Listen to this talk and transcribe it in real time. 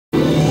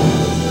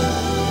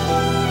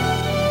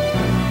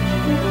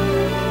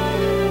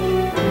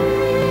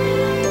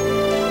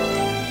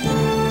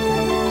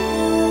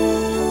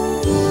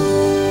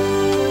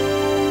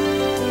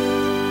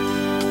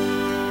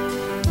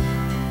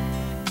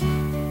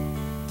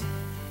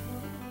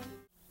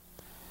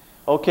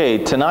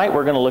Okay, tonight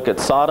we're going to look at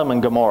Sodom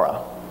and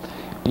Gomorrah.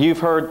 You've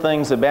heard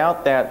things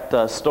about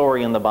that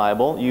story in the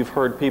Bible. You've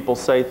heard people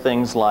say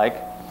things like,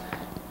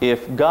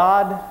 if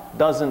God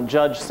doesn't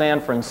judge San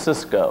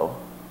Francisco,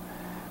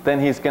 then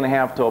he's going to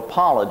have to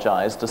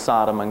apologize to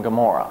Sodom and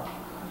Gomorrah.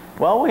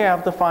 Well, we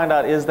have to find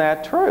out, is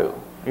that true?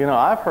 You know,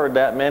 I've heard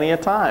that many a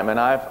time, and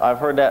I've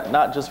heard that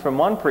not just from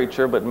one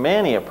preacher, but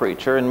many a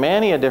preacher in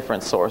many a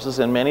different sources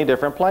in many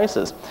different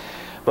places.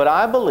 But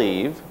I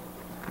believe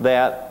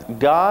that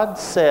God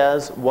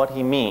says what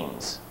he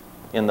means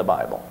in the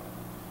Bible.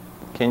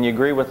 Can you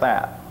agree with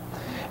that?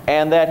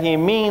 And that he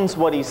means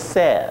what he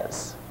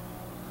says.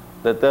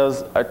 That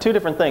those are two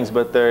different things,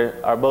 but they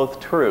are both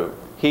true.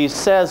 He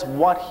says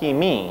what he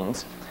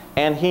means,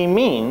 and he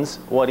means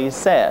what he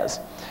says.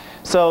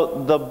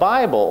 So the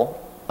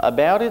Bible,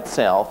 about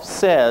itself,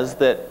 says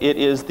that it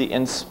is the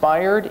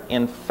inspired,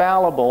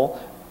 infallible,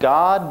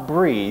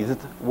 God-breathed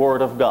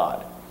Word of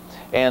God.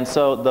 And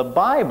so the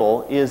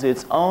Bible is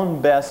its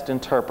own best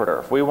interpreter.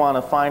 If we want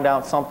to find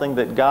out something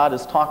that God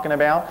is talking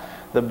about,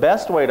 the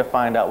best way to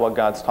find out what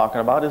God's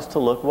talking about is to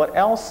look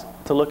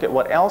at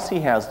what else he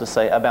has to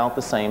say about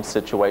the same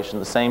situation,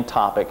 the same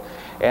topic.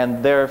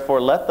 And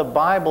therefore, let the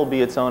Bible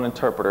be its own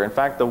interpreter. In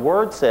fact, the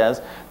Word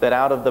says that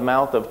out of the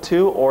mouth of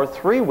 2 or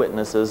 3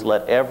 witnesses,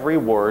 let every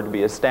word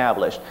be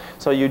established.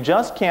 So you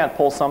just can't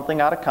pull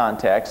something out of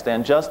context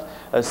and just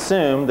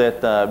assume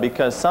that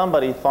because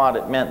somebody thought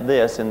it meant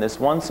this in this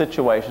one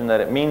situation,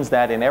 that it means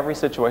that in every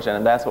situation,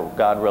 and that's what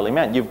God really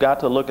meant. You've got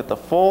to look at the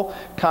full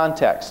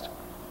context.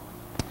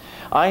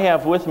 I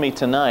have with me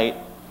tonight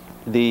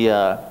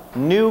the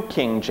New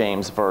King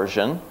James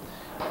Version,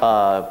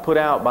 put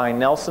out by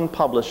Nelson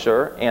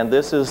Publisher, and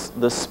this is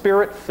the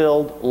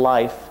Spirit-Filled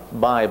Life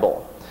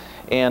Bible.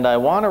 And I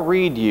want to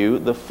read you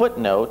the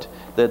footnote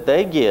that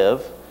they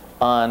give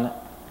on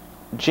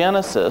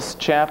Genesis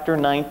chapter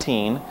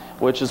 19,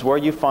 which is where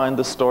you find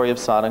the story of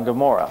Sodom and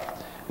Gomorrah.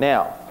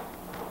 Now,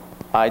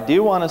 I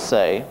do want to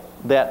say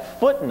that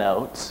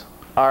footnotes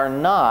are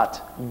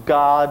not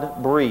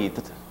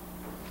God-breathed.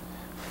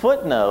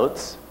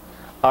 Footnotes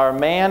are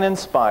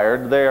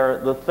man-inspired. They are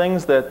the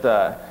things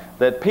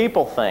that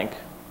people think.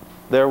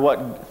 They're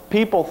what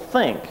people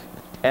think.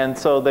 And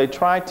so they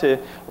try to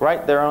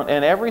write their own.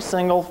 And every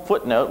single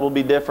footnote will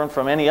be different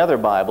from any other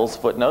Bible's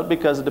footnote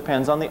because it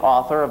depends on the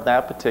author of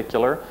that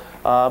particular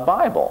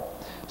Bible.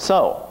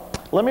 So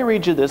let me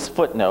read you this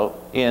footnote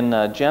in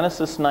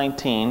Genesis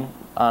 19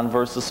 on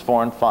verses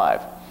 4 and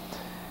 5.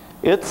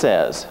 It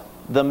says,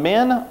 "The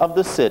men of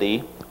the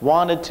city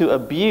wanted to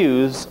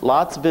abuse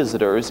Lot's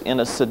visitors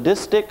in a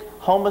sadistic,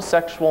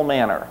 homosexual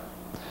manner.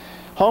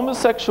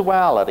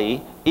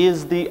 Homosexuality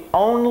is the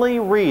only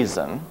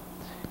reason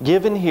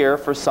given here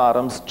for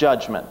Sodom's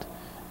judgment.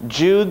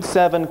 Jude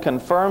 7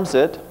 confirms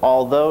it,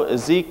 although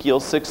Ezekiel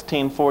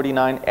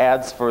 16:49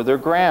 adds further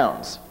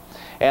grounds.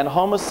 And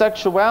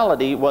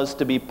homosexuality was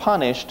to be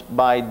punished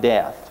by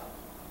death."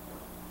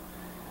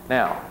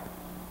 Now,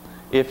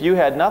 if you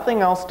had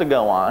nothing else to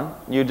go on,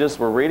 you just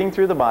were reading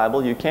through the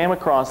Bible, you came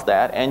across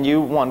that, and you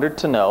wondered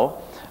to know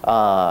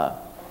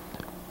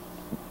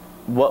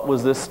what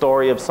was this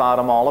story of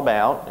Sodom all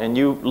about, and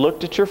you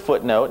looked at your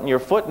footnote, and your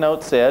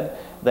footnote said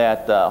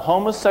that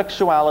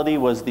homosexuality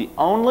was the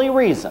only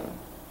reason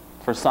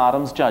for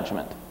Sodom's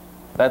judgment.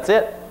 That's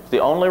it, the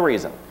only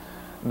reason.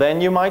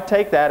 Then you might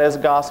take that as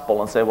gospel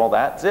and say, well,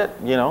 that's it.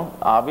 You know,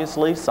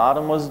 obviously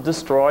Sodom was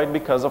destroyed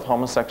because of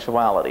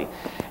homosexuality.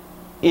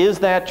 Is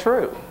that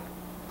true?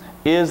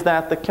 Is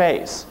that the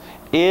case?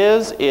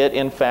 Is it,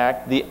 in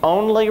fact, the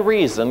only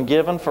reason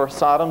given for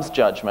Sodom's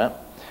judgment?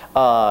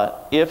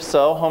 If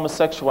so,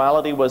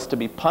 homosexuality was to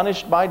be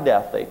punished by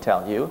death, they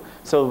tell you.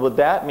 So would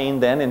that mean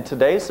then in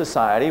today's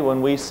society,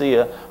 when we see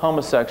a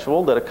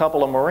homosexual, that a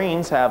couple of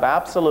Marines have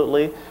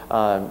absolutely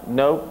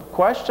no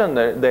question,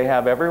 they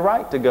have every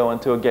right to go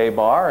into a gay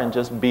bar and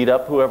just beat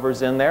up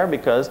whoever's in there,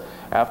 because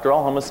after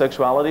all,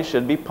 homosexuality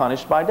should be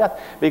punished by death.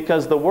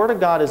 Because the Word of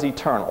God is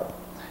eternal.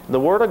 The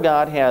Word of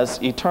God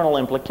has eternal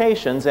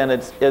implications, and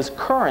it's as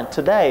current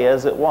today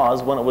as it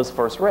was when it was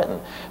first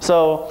written.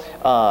 So,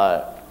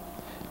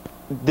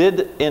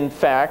 did, in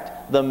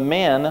fact, the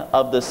men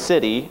of the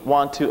city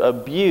want to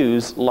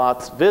abuse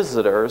Lot's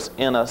visitors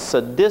in a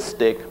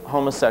sadistic,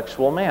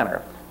 homosexual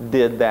manner?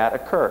 Did that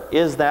occur?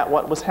 Is that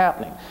what was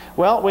happening?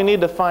 Well, we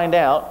need to find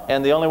out,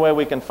 and the only way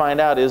we can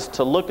find out is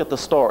to look at the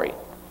story.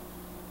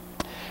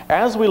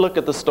 As we look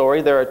at the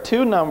story, there are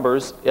 2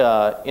 numbers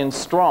in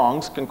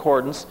Strong's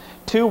Concordance,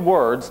 2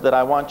 words that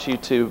I want you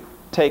to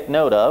take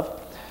note of.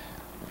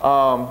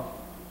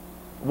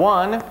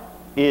 One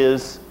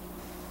is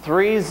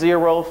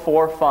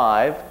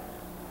 3045,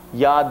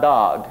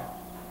 Yadog,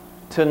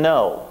 to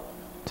know,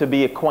 to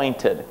be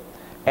acquainted.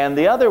 And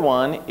the other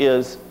one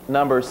is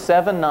number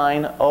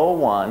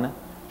 7901,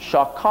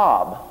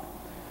 Shakab,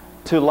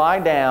 to lie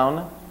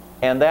down.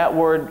 And that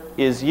word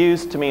is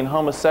used to mean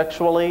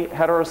homosexually,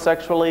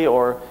 heterosexually,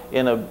 or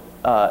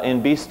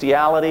in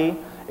bestiality.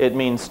 It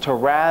means to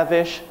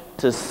ravish,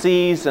 to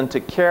seize, and to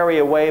carry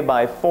away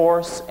by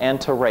force, and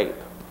to rape.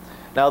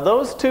 Now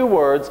those 2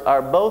 words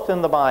are both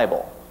in the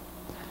Bible.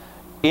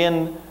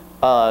 In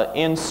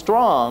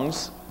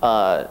Strong's,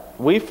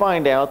 we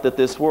find out that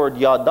this word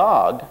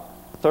yadog,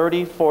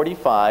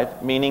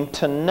 3045, meaning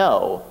to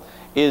know,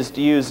 is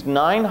used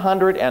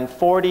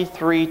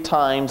 943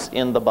 times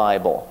in the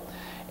Bible.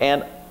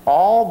 And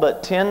all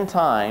but 10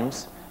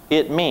 times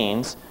it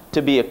means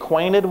to be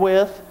acquainted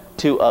with,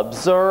 to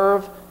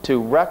observe, to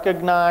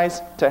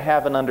recognize, to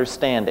have an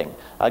understanding.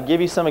 I'll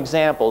give you some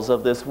examples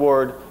of this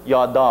word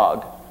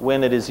yadog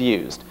when it is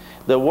used.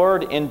 The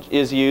word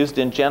is used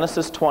in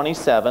Genesis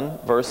 27,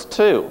 verse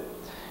 2.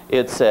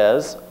 It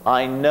says,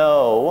 I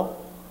know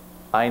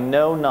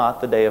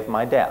not the day of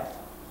my death.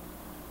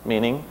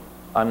 Meaning,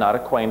 I'm not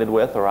acquainted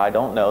with, or I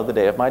don't know the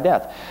day of my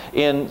death.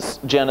 In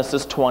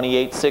Genesis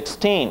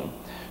 28:16,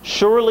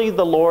 surely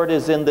the Lord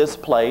is in this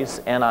place,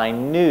 and I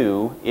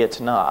knew it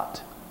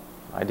not.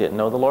 I didn't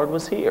know the Lord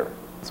was here.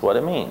 That's what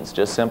it means.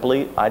 Just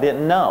simply, I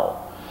didn't know.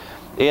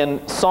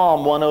 In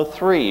Psalm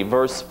 103,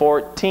 verse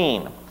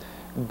 14,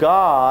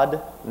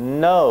 God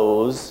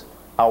knows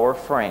our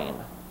frame.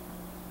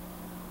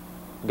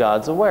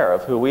 God's aware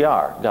of who we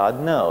are. God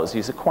knows.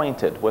 He's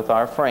acquainted with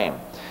our frame.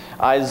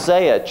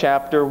 Isaiah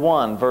chapter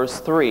 1, verse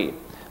 3,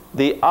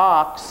 the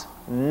ox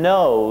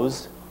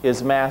knows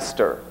his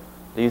master.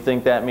 Do you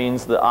think that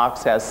means the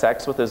ox has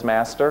sex with his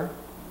master?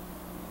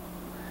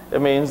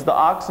 It means the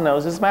ox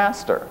knows his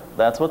master.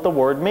 That's what the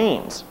word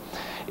means.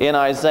 In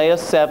Isaiah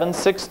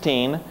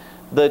 7:16,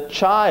 the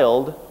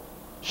child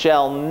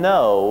shall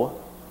know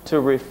to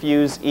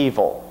refuse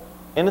evil.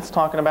 And it's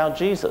talking about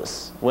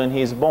Jesus when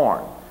he's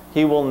born.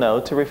 He will know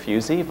to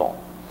refuse evil.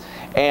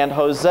 And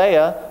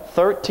Hosea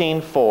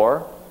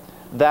 13:4,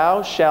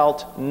 thou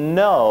shalt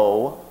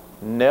know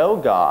no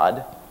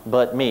God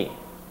but me.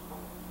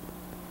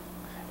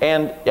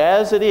 And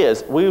as it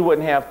is, we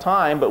wouldn't have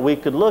time, but we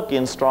could look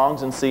in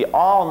Strong's and see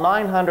all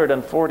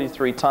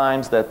 943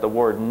 times that the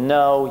word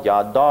know,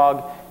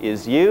 yadog,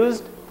 is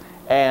used,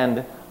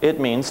 and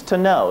it means to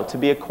know, to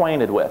be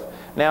acquainted with.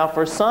 Now,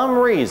 for some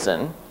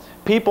reason,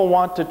 people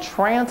want to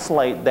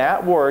translate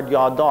that word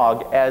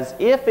yadog as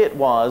if it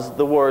was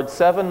the word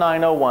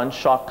 7901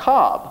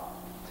 shakab.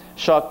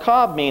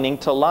 Shakab meaning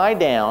to lie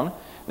down.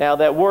 Now,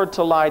 that word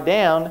to lie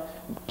down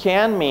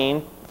can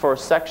mean for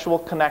sexual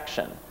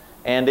connection.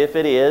 And if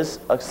it is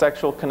a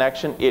sexual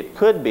connection, it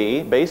could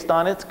be, based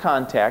on its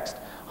context,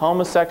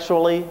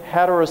 homosexually,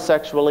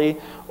 heterosexually,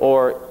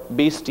 or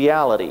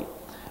bestiality.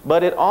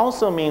 But it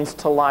also means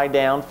to lie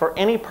down for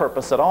any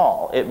purpose at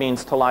all. It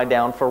means to lie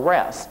down for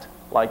rest,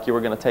 like you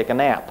were going to take a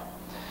nap.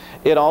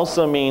 It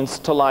also means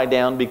to lie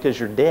down because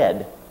you're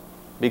dead,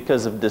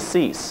 because of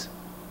decease.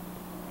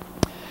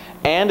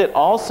 And it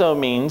also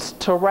means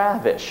to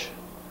ravish.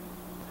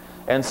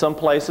 And some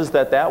places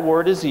that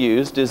word is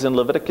used is in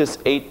Leviticus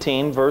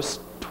 18, verse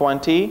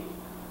 20,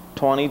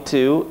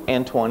 22,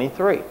 and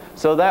 23.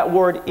 So that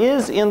word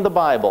is in the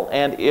Bible.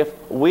 And if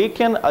we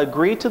can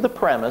agree to the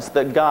premise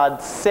that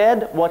God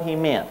said what He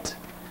meant,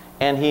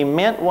 and He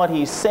meant what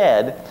He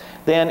said,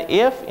 then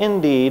if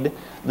indeed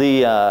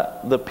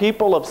the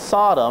people of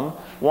Sodom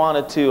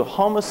wanted to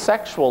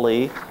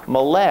homosexually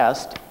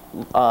molest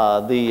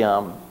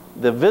the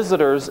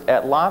visitors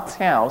at Lot's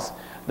house,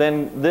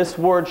 then this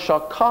word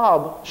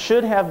shakab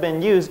should have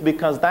been used,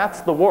 because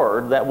that's the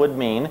word that would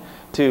mean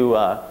to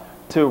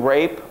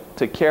rape,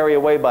 to carry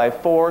away by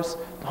force,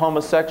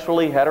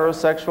 homosexually,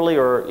 heterosexually,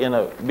 or in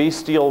a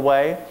bestial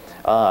way.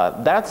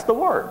 That's the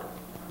word.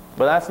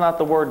 But that's not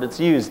the word that's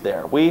used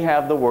there. We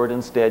have the word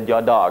instead,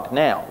 yadog.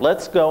 Now,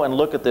 let's go and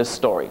look at this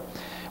story.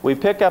 We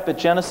pick up at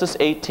Genesis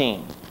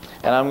 18,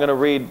 and I'm going to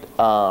read,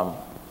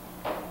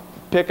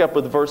 pick up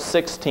with verse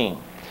 16.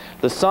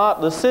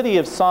 The city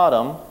of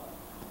Sodom,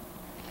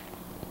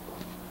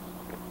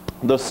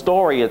 the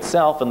story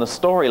itself and the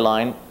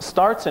storyline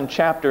starts in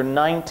chapter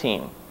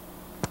 19.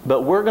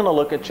 But we're going to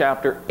look at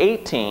chapter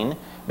 18,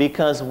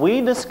 because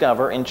we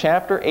discover in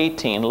chapter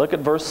 18, look at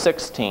verse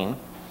 16,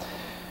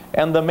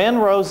 and the men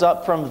rose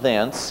up from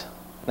thence.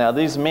 Now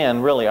these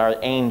men really are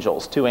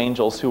angels, two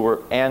angels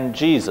and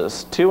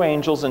Jesus. Two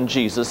angels and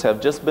Jesus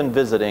have just been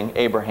visiting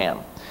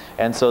Abraham.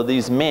 And so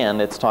these men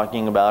it's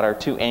talking about are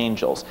two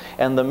angels.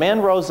 And the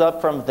men rose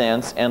up from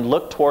thence and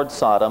looked toward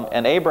Sodom,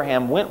 and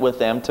Abraham went with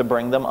them to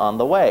bring them on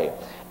the way.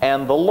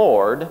 And the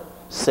Lord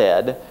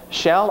said,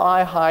 shall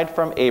I hide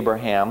from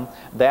Abraham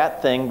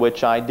that thing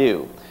which I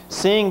do?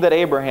 Seeing that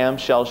Abraham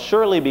shall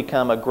surely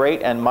become a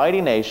great and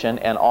mighty nation,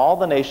 and all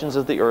the nations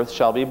of the earth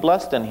shall be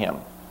blessed in him.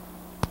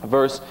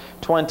 Verse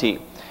 20.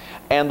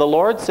 And the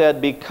Lord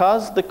said,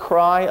 because the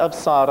cry of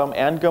Sodom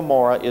and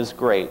Gomorrah is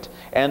great,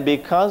 and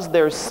because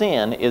their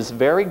sin is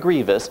very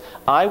grievous,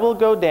 I will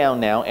go down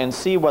now and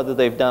see whether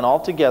they've done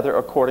altogether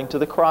according to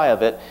the cry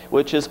of it,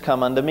 which is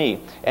come unto me.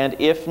 And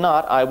if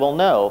not, I will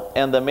know.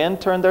 And the men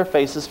turned their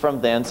faces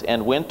from thence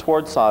and went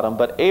toward Sodom,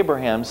 but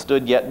Abraham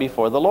stood yet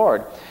before the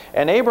Lord.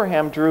 And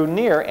Abraham drew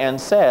near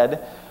and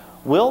said,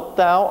 wilt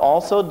thou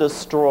also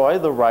destroy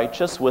the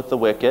righteous with the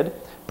wicked?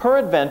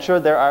 Peradventure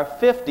there are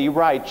 50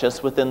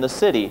 righteous within the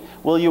city.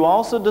 Will you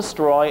also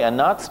destroy and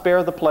not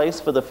spare the place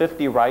for the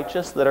 50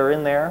 righteous that are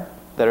in there,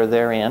 that are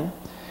therein?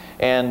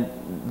 And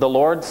the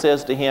Lord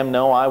says to him,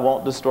 no, I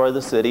won't destroy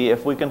the city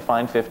if we can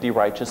find 50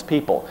 righteous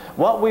people.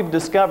 What we've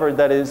discovered,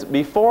 that is,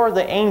 before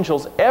the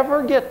angels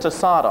ever get to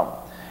Sodom,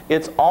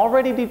 it's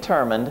already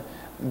determined,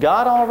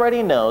 God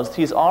already knows,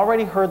 He's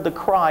already heard the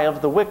cry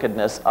of the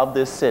wickedness of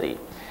this city.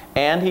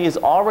 And He's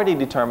already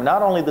determined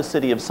not only the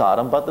city of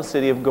Sodom, but the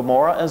city of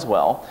Gomorrah as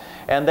well.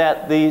 And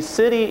that the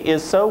city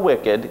is so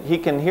wicked, He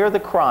can hear the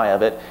cry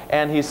of it,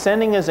 and He's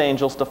sending His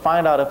angels to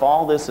find out if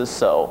all this is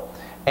so.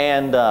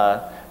 And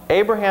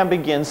Abraham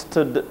begins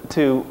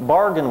to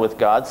bargain with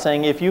God,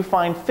 saying, if you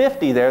find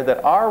 50 there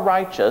that are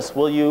righteous,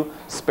 will you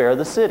spare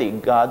the city?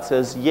 God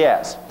says,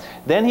 yes.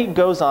 Then he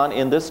goes on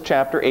in this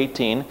chapter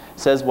 18,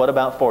 says, what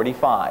about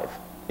 45?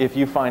 If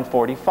you find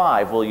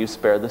 45, will you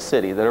spare the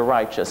city that are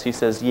righteous? He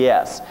says,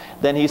 yes.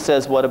 Then he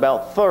says, what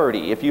about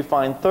 30? If you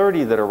find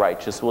 30 that are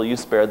righteous, will you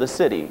spare the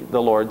city?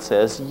 The Lord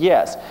says,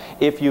 yes.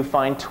 If you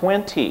find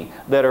 20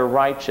 that are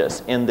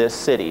righteous in this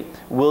city,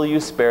 will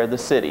you spare the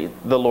city?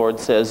 The Lord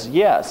says,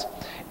 yes.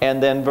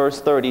 And then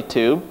verse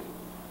 32,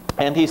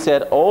 and he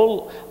said,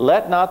 oh,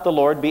 let not the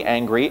Lord be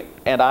angry,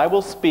 and I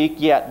will speak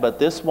yet but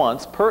this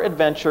once,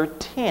 peradventure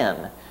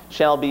 10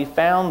 shall be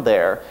found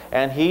there.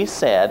 And he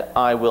said,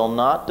 I will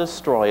not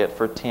destroy it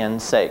for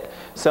 10's sake.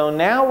 So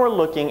now we're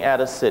looking at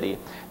a city,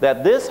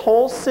 that this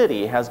whole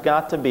city has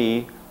got to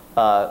be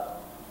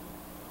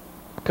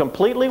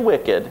completely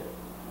wicked,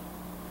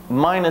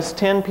 minus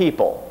 10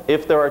 people.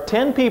 If there are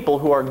 10 people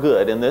who are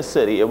good in this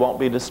city, it won't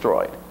be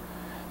destroyed.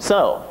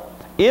 So,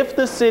 if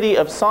the city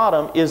of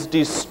Sodom is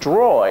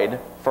destroyed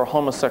for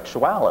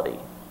homosexuality,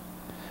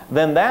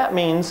 then that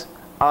means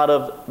out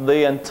of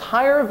the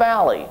entire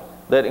valley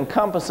that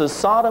encompasses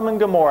Sodom and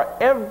Gomorrah,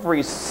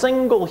 every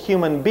single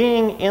human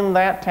being in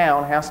that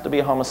town has to be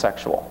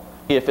homosexual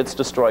if it's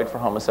destroyed for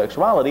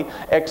homosexuality,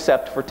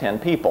 except for 10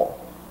 people.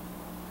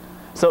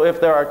 So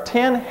if there are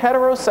 10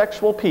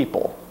 heterosexual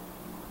people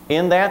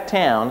in that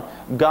town,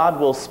 God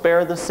will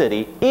spare the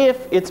city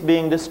if it's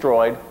being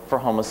destroyed for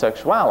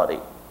homosexuality.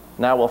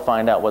 Now we'll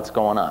find out what's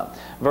going on.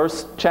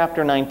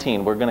 Chapter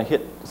 19, we're going to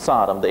hit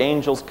Sodom. The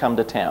angels come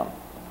to town.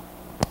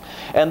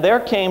 And there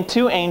came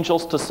 2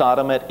 angels to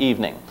Sodom at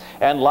evening.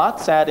 And Lot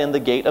sat in the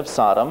gate of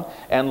Sodom.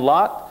 And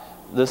Lot,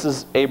 this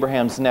is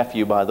Abraham's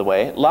nephew, by the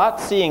way,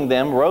 Lot, seeing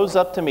them, rose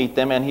up to meet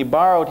them, and he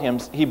bowed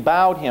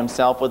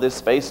himself with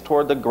his face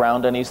toward the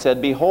ground, and he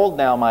said, behold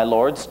now, my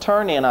lords,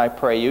 turn in, I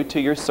pray you,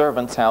 to your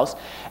servant's house,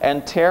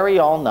 and tarry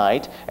all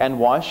night, and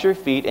wash your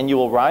feet, and you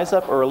will rise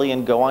up early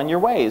and go on your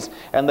ways.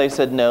 And they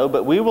said, no,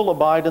 but we will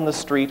abide in the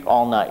street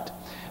all night.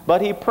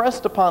 But he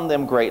pressed upon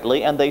them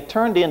greatly, and they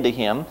turned into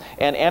him,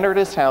 and entered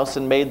his house,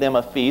 and made them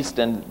a feast,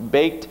 and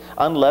baked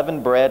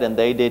unleavened bread, and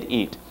they did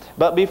eat.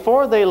 But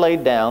before they lay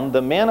down,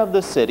 the men of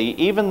the city,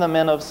 even the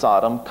men of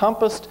Sodom,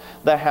 compassed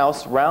the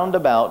house round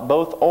about,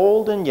 both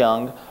old and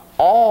young,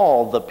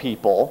 all the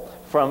people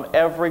from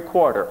every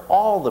quarter.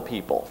 All the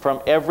people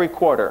from every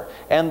quarter.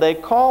 And they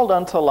called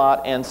unto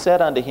Lot, and said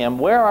unto him,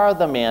 where are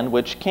the men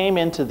which came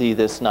into thee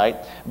this night?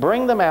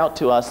 Bring them out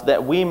to us,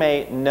 that we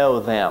may know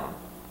them.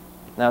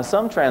 Now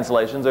some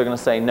translations are going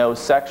to say no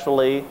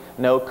sexually,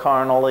 no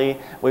carnally.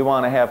 We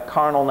want to have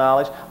carnal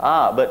knowledge.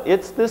 But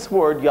it's this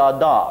word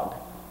yadad,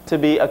 to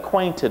be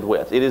acquainted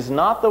with. It is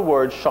not the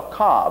word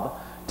shakab,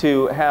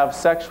 to have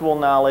sexual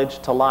knowledge,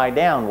 to lie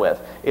down with.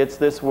 It's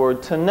this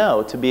word to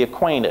know, to be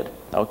acquainted.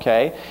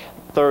 Okay?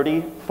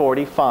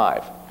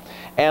 30:45.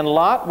 And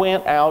Lot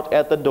went out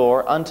at the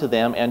door unto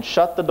them, and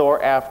shut the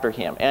door after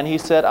him. And he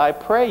said, I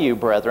pray you,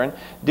 brethren,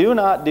 do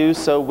not do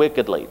so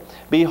wickedly.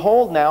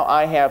 Behold, now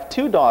I have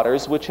 2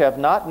 daughters which have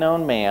not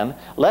known man.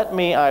 Let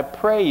me, I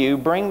pray you,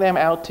 bring them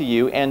out to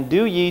you, and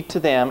do ye to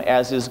them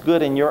as is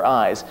good in your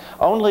eyes.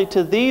 Only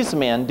to these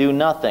men do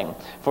nothing,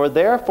 for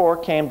therefore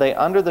came they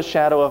under the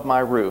shadow of my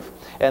roof.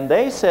 And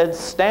they said,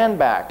 stand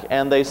back.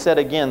 And they said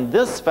again,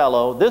 this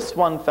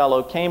one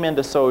fellow came in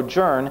to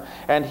sojourn,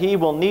 and he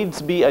will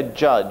needs be a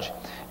judge.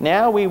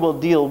 Now we will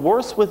deal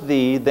worse with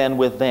thee than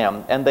with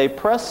them. And they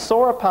pressed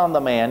sore upon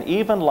the man,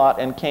 even Lot,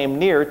 and came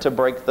near to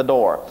break the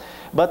door.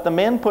 But the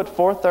men put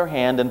forth their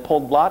hand, and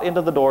pulled Lot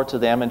into the door to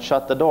them, and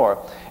shut the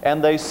door.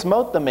 And they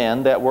smote the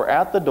men that were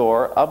at the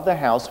door of the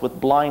house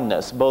with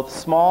blindness, both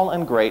small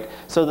and great,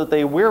 so that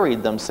they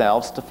wearied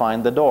themselves to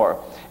find the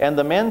door. And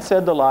the men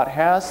said to Lot,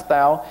 hast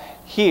thou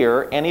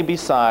here any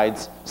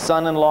besides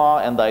son-in-law,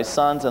 and thy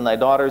sons, and thy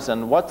daughters,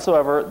 and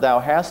whatsoever thou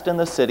hast in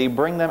the city,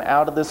 bring them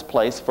out of this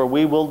place, for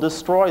we will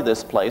destroy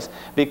this place,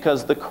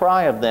 because the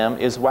cry of them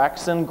is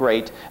waxen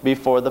great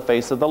before the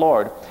face of the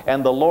Lord,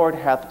 and the Lord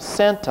hath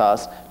sent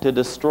us to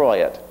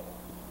destroy it.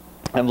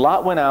 And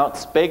Lot went out,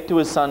 spake to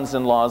his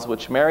sons-in-laws,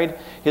 which married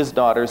his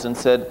daughters, and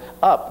said,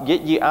 up,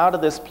 get ye out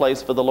of this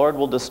place, for the Lord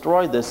will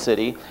destroy this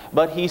city.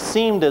 But he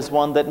seemed as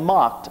one that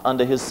mocked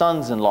unto his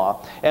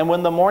sons-in-law. And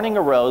when the morning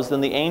arose,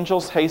 then the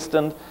angels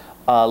hastened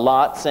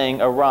Lot,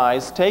 saying,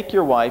 arise, take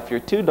your wife, your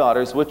 2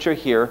 daughters, which are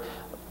here,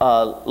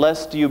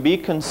 lest you be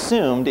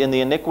consumed in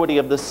the iniquity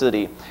of the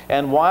city.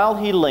 And while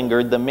he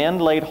lingered, the men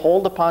laid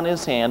hold upon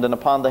his hand, and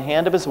upon the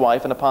hand of his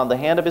wife, and upon the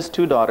hand of his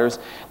 2 daughters,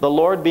 the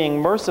Lord being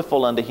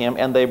merciful unto him,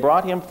 and they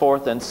brought him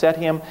forth, and set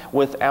him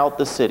without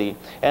the city.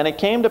 And it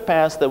came to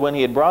pass that when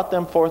he had brought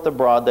them forth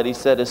abroad, that he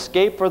said,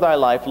 Escape for thy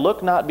life,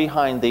 look not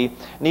behind thee,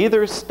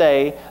 neither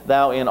stay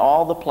thou in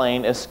all the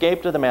plain,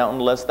 escape to the mountain,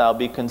 lest thou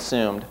be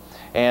consumed.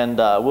 And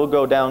we'll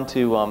go down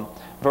to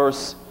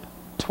verse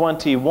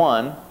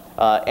 21.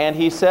 And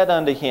he said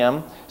unto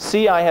him,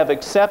 See, I have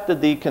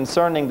accepted thee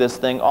concerning this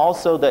thing,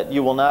 also that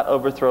you will not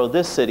overthrow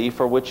this city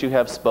for which you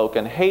have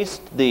spoken.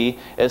 Haste thee,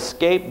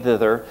 escape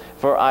thither,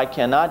 for I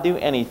cannot do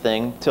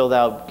anything till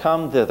thou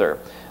come thither.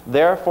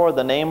 Therefore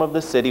the name of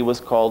the city was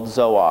called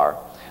Zoar.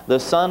 The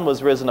sun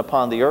was risen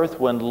upon the earth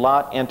when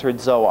Lot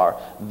entered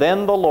Zoar.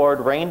 Then the Lord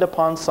rained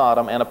upon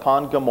Sodom and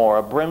upon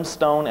Gomorrah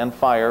brimstone and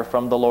fire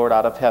from the Lord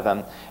out of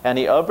heaven. And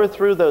he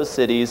overthrew those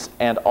cities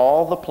and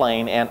all the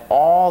plain and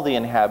all the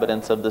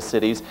inhabitants of the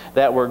cities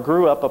that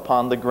grew up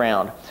upon the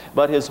ground.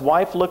 But his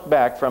wife looked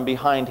back from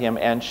behind him,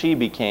 and she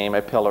became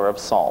a pillar of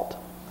salt.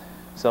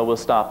 So we'll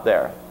stop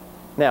there.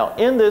 Now,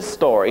 in this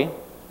story,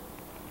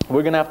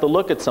 we're going to have to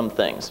look at some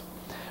things.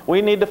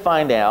 We need to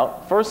find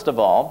out, first of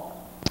all,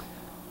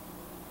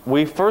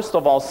 we first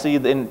of all see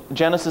in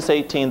Genesis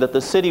 18 that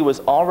the city was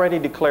already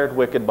declared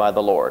wicked by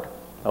the Lord.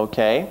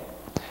 Okay?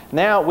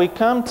 Now we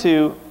come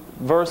to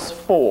verse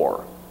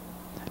 4.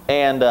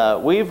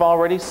 And we've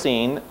already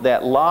seen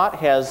that Lot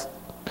has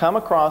come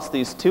across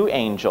these 2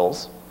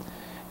 angels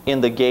in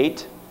the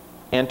gate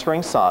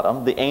entering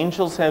Sodom. The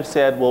angels have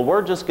said, well,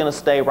 we're just going to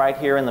stay right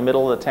here in the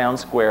middle of the town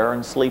square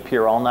and sleep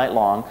here all night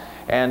long.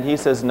 And he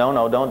says, no,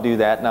 no, don't do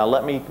that. Now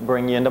let me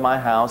bring you into my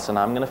house, and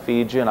I'm going to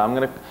feed you, and I'm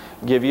going to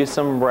give you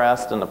some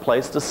rest and a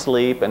place to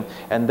sleep, and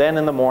then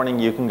in the morning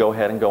you can go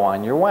ahead and go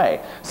on your way.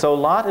 So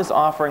Lot is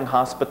offering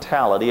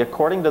hospitality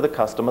according to the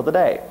custom of the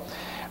day.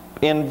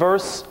 In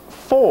verse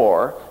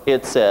 4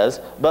 it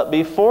says, But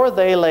before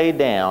they lay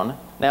down,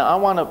 now I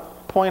want to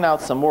point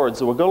out some words,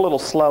 so we'll go a little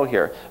slow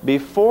here.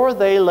 Before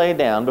they lay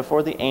down,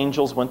 before the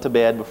angels went to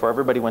bed, before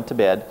everybody went to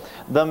bed,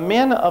 the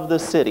men of the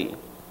city.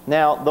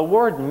 Now the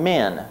word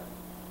men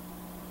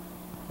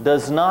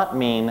does not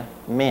mean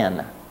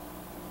men.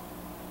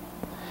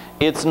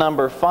 It's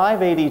number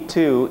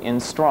 582 in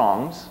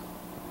Strong's,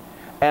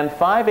 and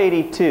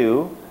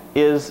 582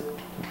 is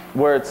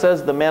where it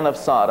says the men of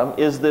Sodom,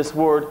 is this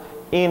word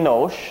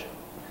enosh,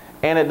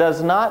 and it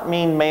does not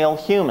mean male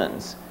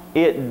humans.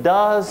 It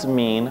does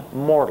mean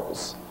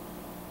mortals.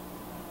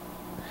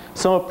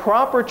 So a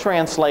proper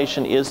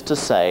translation is to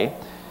say,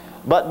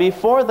 but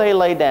before they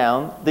lay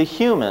down, the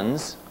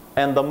humans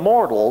and the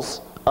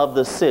mortals of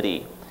the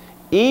city,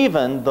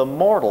 even the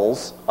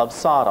mortals of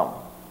Sodom.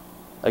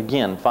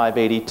 Again,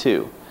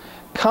 582.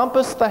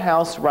 Compass the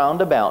house round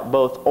about,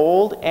 both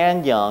old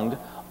and young,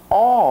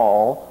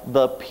 all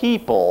the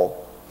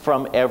people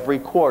from every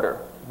quarter.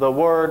 The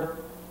word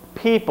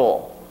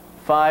people,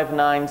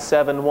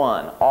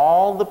 5971.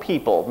 All the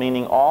people,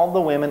 meaning all the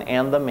women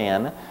and the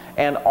men,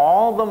 and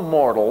all the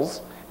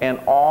mortals, and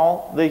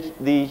all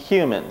the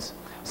humans.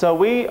 So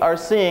we are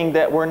seeing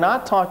that we're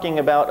not talking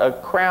about a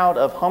crowd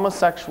of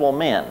homosexual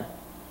men,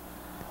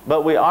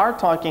 but we are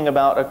talking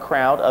about a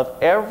crowd of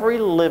every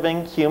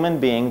living human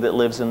being that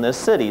lives in this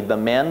city. The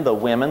men, the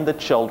women, the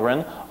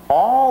children,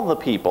 all the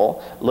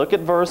people. Look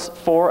at verse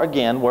 4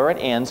 again, where it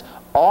ends.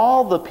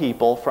 All the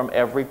people from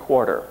every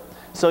quarter.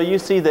 So you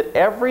see that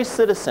every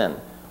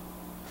citizen,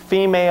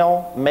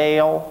 female,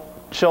 male,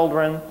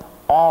 children,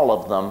 all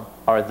of them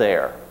are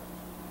there.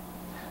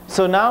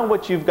 So now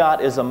what you've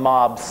got is a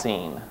mob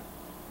scene.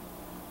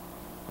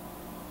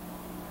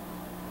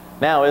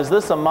 Now, is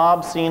this a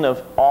mob scene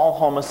of all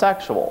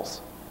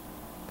homosexuals?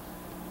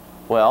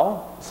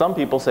 Well, some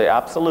people say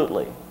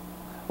absolutely.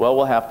 Well,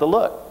 we'll have to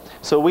look.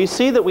 So we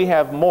see that we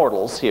have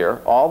mortals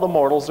here. All the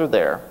mortals are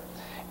there.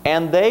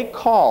 And they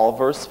call,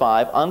 verse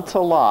 5, unto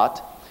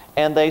Lot,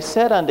 and they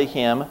said unto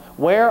him,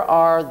 Where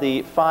are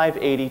the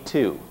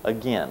 582?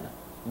 Again,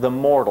 the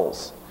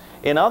mortals.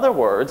 In other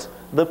words,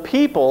 the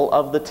people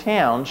of the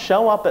town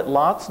show up at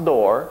Lot's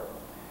door,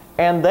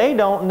 and they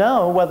don't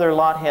know whether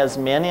Lot has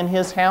men in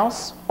his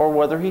house or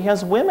whether he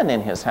has women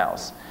in his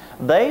house.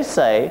 They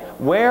say,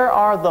 Where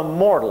are the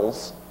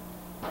mortals?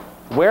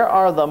 Where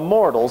are the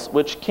mortals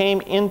which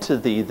came into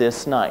thee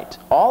this night?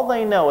 All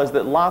they know is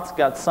that Lot's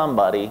got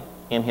somebody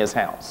in his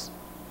house.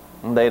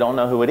 They don't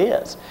know who it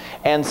is.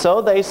 And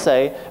so they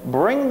say,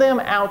 Bring them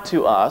out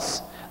to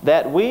us,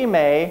 that we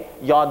may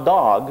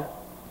yadog,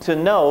 to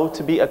know,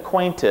 to be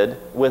acquainted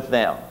with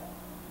them.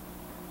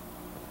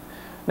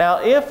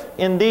 Now, if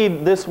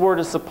indeed this word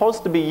is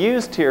supposed to be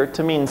used here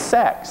to mean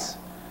sex,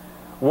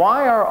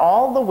 why are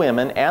all the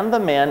women and the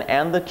men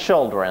and the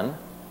children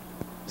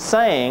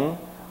saying,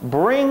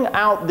 Bring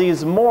out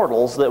these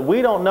mortals that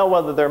we don't know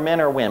whether they're men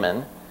or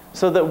women,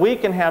 so that we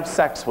can have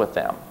sex with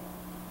them?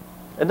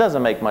 It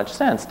doesn't make much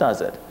sense,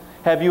 does it?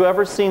 Have you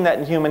ever seen that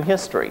in human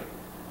history?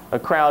 A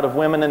crowd of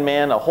women and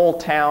men, a whole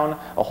town,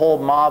 a whole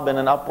mob in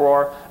an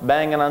uproar,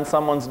 banging on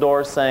someone's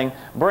door saying,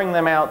 bring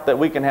them out that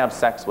we can have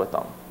sex with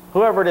them.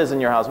 Whoever it is in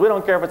your house, we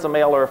don't care if it's a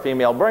male or a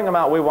female, bring them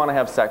out, we want to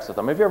have sex with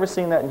them. Have you ever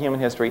seen that in human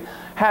history?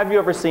 Have you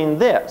ever seen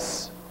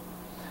this?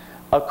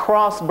 A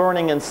cross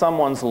burning in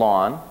someone's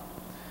lawn,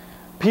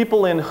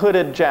 people in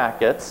hooded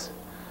jackets,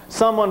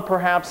 someone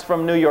perhaps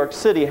from New York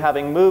City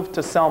having moved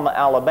to Selma,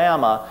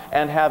 Alabama,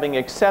 and having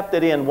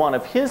accepted in one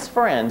of his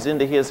friends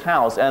into his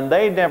house, and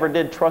they never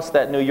did trust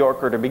that New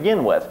Yorker to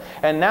begin with.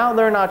 And now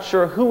they're not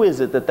sure who is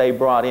it that they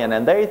brought in,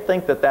 and they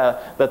think that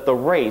the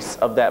race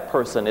of that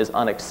person is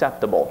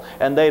unacceptable.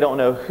 And they don't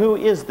know who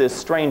is this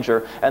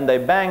stranger, and they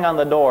bang on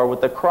the door with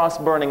the cross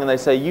burning, and they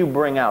say, you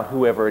bring out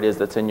whoever it is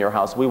that's in your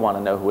house. We want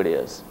to know who it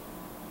is.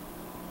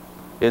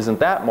 Isn't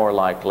that more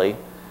likely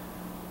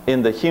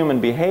in the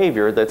human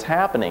behavior that's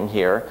happening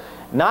here?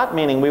 Not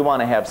meaning we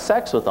want to have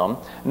sex with them,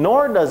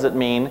 nor does it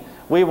mean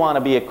we want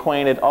to be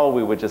acquainted. Oh,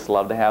 we would just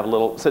love to have a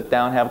little, sit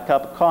down, have a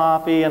cup of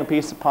coffee and a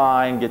piece of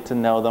pie and get to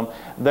know them.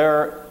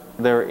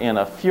 They're in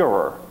a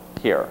furor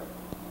here.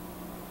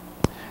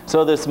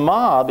 So this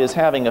mob is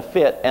having a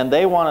fit, and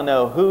they want to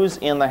know who's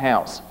in the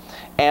house.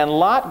 And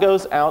Lot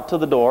goes out to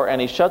the door,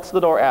 and he shuts the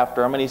door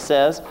after him, and he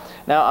says,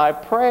 now I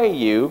pray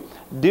you,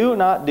 do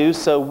not do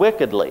so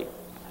wickedly.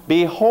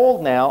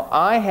 Behold now,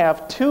 I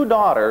have 2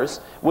 daughters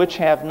which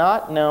have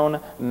not known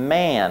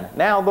man.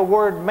 Now the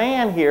word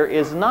man here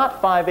is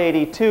not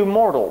 582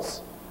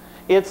 mortals.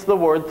 It's the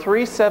word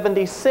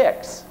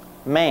 376,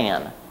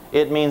 man.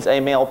 It means a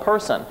male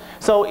person.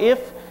 So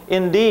if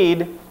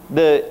indeed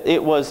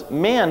it was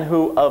men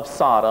of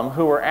Sodom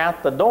who were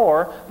at the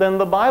door, then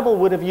the Bible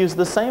would have used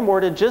the same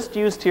word it just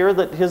used here,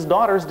 that his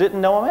daughters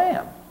didn't know a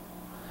man.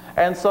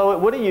 And so it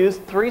would have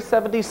used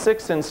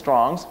 376 in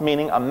Strong's,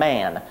 meaning a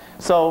man.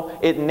 So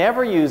it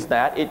never used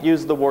that. It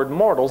used the word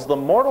mortals. The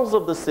mortals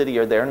of the city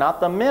are there, not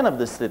the men of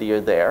the city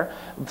are there.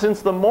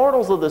 Since the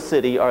mortals of the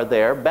city are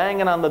there,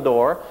 banging on the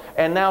door,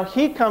 and now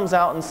he comes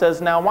out and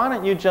says, now why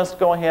don't you just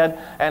go ahead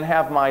and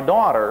have my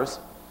daughters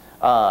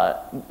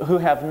who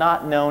have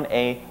not known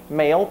a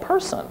male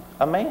person,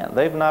 a man.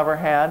 They've never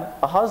had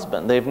a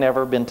husband. They've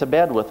never been to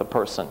bed with a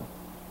person.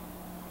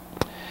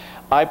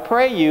 I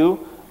pray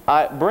you,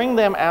 bring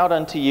them out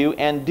unto you,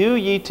 and do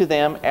ye to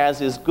them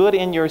as is good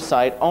in your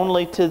sight.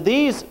 Only to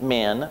these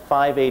men,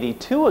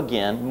 582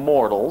 again,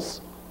 mortals,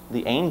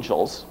 the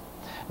angels,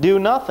 do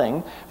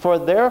nothing, for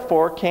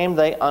therefore came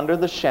they under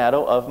the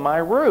shadow of my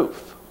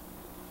roof.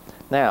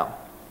 Now,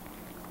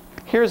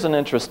 here's an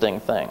interesting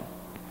thing.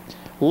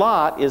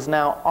 Lot is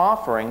now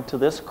offering to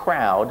this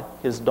crowd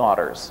his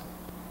daughters.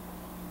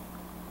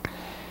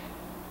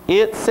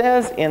 It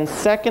says in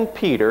 2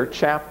 Peter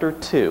chapter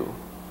 2,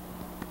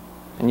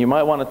 and you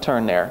might want to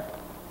turn there.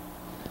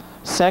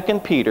 2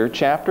 Peter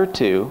chapter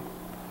 2,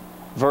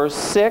 verse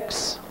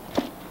 6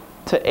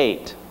 to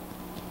 8.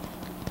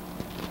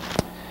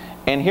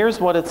 And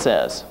here's what it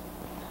says.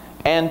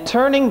 And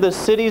turning the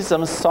cities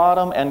of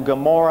Sodom and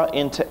Gomorrah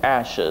into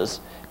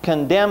ashes,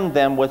 condemned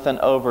them with an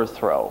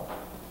overthrow,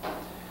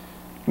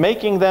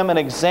 making them an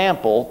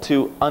example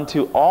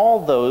unto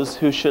all those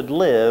who should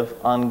live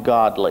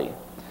ungodly,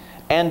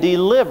 and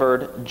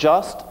delivered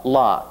just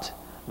Lot,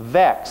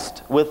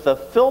 vexed with the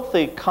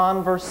filthy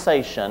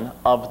conversation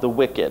of the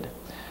wicked.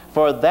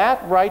 For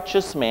that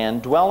righteous man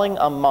dwelling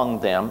among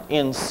them,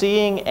 in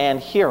seeing and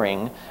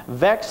hearing,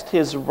 vexed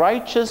his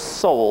righteous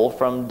soul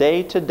from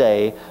day to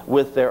day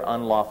with their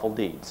unlawful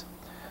deeds.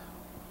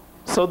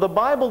 So the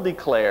Bible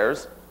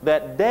declares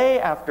that day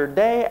after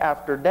day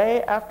after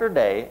day after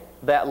day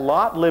that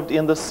Lot lived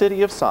in the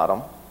city of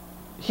Sodom,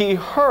 he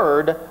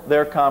heard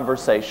their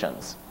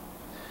conversations.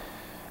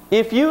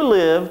 If you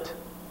lived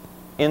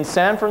in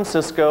San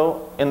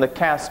Francisco in the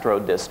Castro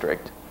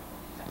district,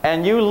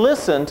 and you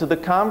listen to the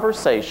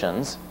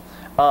conversations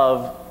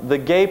of the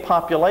gay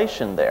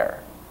population there,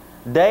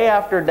 day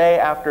after day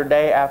after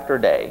day after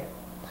day,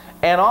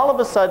 and all of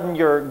a sudden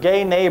your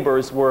gay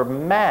neighbors were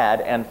mad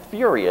and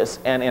furious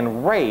and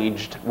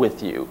enraged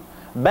with you,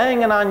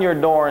 banging on your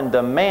door and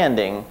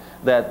demanding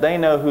that they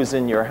know who's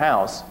in your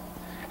house,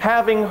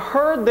 having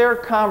heard their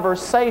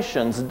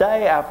conversations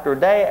day after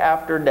day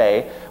after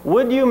day,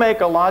 would you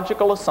make a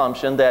logical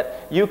assumption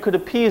that you could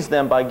appease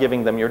them by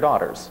giving them your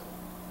daughters?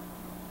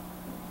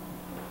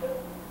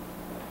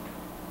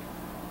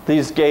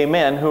 These gay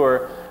men who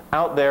are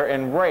out there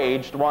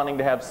enraged wanting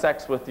to have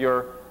sex with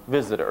your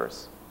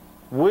visitors.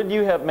 Would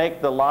you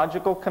make the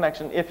logical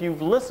connection if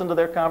you've listened to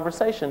their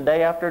conversation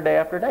day after day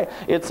after day?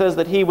 It says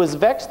that he was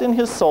vexed in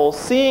his soul,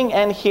 seeing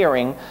and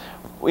hearing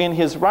in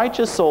his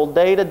righteous soul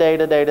day to day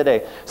to day to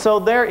day. So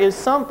there is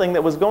something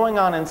that was going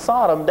on in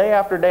Sodom day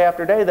after day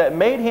after day that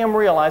made him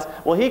realize,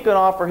 well, he could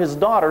offer his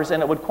daughters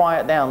and it would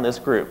quiet down this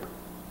group.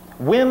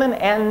 Women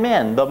and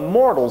men, the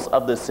mortals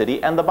of the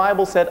city, and the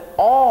Bible said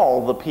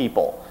all the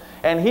people.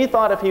 And he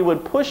thought if he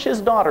would push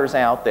his daughters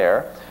out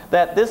there,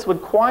 that this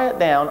would quiet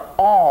down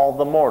all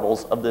the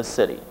mortals of this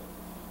city.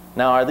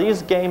 Now, are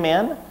these gay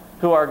men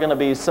who are going to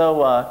be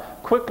so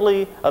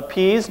quickly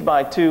appeased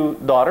by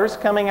 2 daughters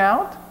coming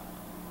out?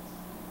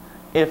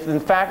 if in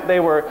fact they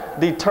were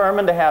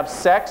determined to have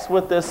sex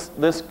with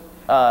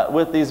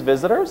with these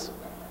visitors?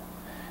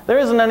 There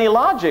isn't any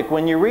logic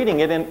when you're reading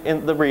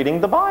it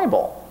reading the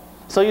Bible.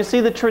 So you see,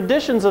 the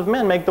traditions of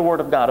men make the Word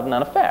of God of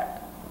none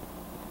effect.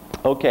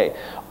 Okay.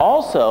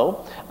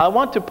 Also, I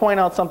want to point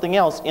out something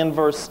else in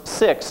verse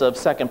 6 of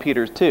 2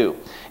 Peter 2.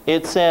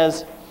 It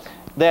says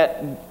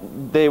that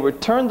they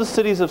returned the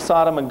cities of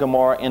Sodom and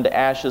Gomorrah into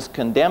ashes,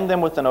 condemned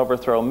them with an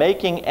overthrow,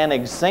 making an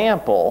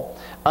example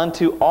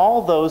unto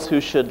all those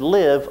who should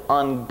live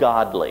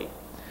ungodly.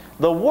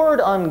 The word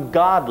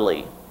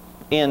ungodly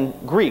in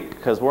Greek,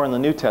 because we're in the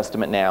New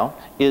Testament now,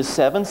 is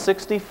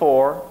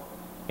 764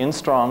 in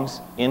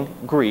Strong's in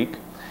Greek.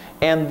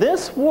 And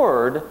this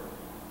word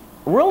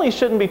really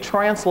shouldn't be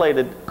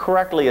translated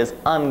correctly as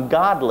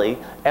ungodly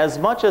as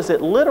much as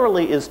it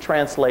literally is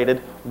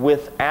translated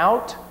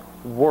without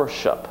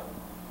worship.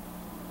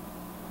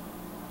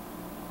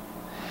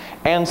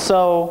 And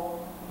so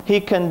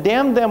he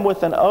condemned them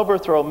with an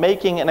overthrow,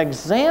 making an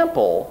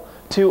example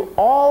to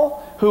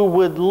all who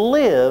would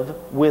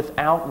live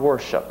without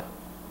worship.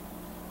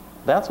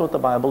 That's what the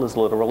Bible is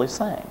literally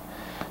saying.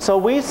 So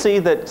we see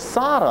that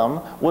Sodom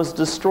was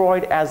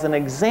destroyed as an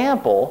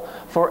example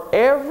for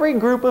every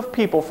group of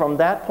people from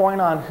that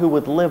point on who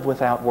would live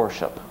without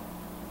worship.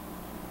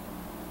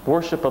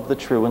 Worship of the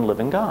true and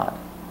living God.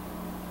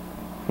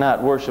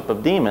 Not worship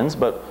of demons,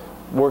 but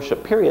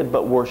worship period,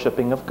 but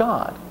worshiping of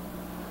God.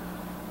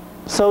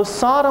 So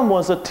Sodom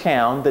was a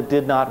town that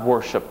did not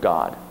worship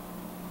God.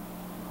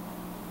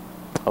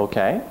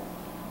 Okay?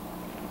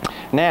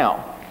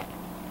 Now,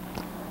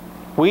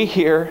 we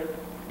hear,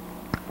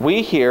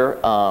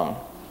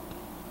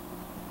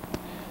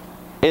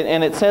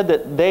 and it said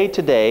that day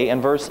to day,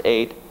 in verse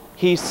 8,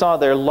 he saw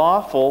their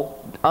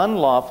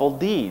unlawful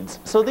deeds.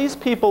 So these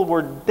people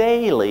were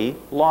daily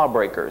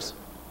lawbreakers.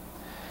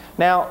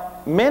 Now,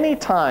 many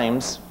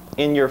times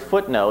in your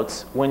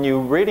footnotes, when you're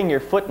reading your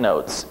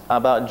footnotes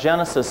about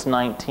Genesis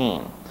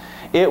 19,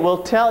 it will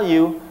tell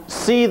you,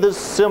 see the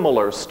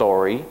similar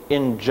story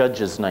in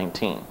Judges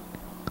 19.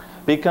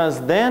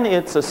 Because then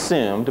it's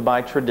assumed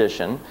by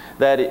tradition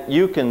that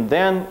you can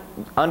then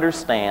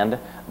understand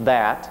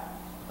that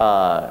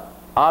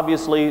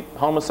obviously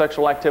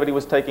homosexual activity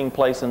was taking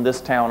place in this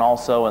town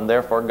also, and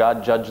therefore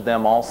God judged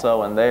them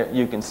also, and there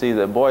you can see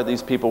that, boy,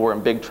 these people were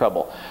in big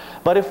trouble.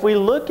 But if we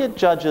look at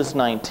Judges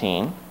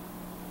 19,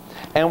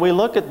 and we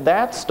look at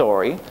that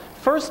story,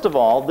 first of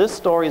all, this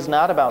story is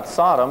not about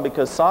Sodom,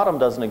 because Sodom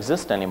doesn't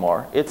exist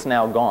anymore. It's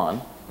now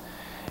gone.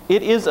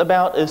 It is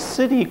about a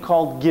city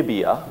called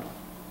Gibeah.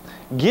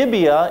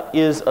 Gibeah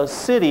is a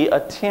city,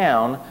 a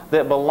town,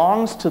 that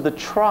belongs to the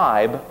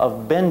tribe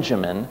of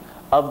Benjamin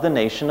of the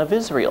nation of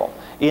Israel.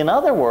 In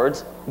other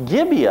words,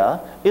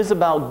 Gibeah is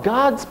about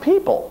God's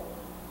people.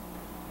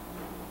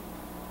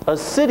 A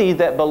city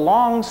that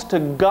belongs to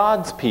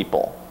God's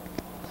people.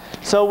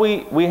 So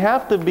we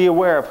have to be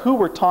aware of who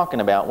we're talking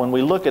about when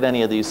we look at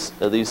any of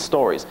these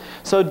stories.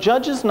 So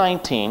Judges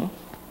 19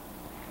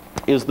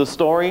 is the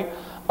story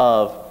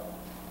of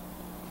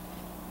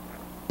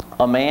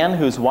a man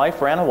whose wife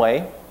ran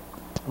away,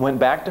 went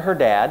back to her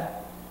dad.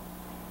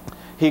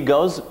 He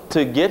goes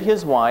to get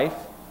his wife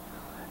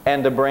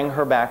and to bring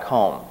her back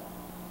home.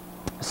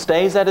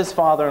 Stays at his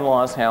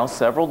father-in-law's house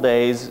several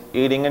days,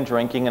 eating and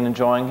drinking and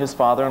enjoying his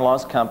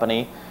father-in-law's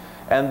company,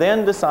 and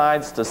then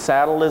decides to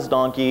saddle his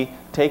donkey,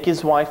 take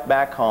his wife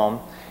back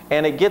home,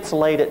 and it gets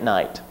late at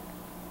night.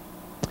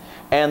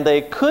 And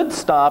they could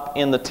stop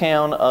in the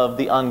town of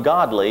the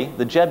ungodly,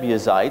 the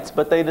Jebusites,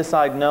 but they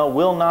decide, no,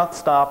 we'll not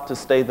stop to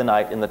stay the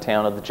night in the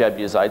town of the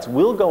Jebusites.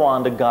 We'll go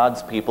on to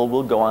God's people.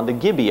 We'll go on to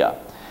Gibeah.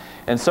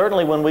 And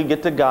certainly when we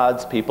get to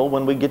God's people,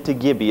 when we get to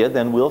Gibeah,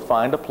 then we'll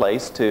find a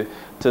place to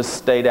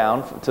stay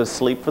down, to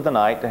sleep for the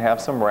night, to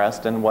have some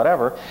rest and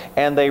whatever.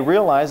 And they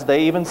realize,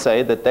 they even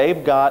say that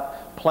they've got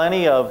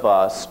plenty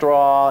of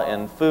straw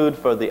and food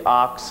for the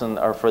oxen,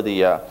 or for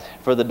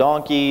the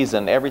donkeys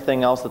and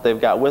everything else that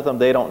they've got with them.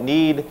 They don't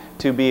need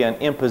to be an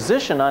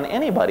imposition on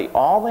anybody.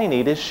 All they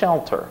need is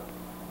shelter.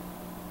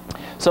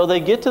 So they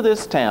get to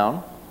this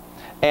town,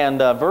 and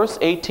verse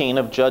 18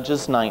 of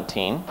Judges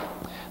 19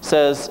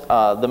 says,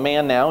 the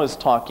man now is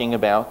talking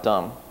about,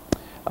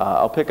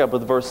 I'll pick up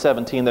with verse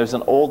 17. There's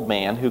an old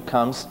man who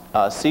comes,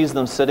 sees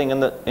them sitting in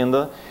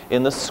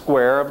the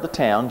square of the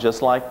town,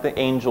 just like the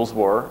angels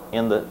were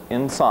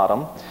in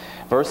Sodom.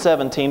 Verse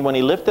 17, when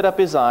he lifted up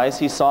his eyes,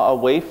 he saw a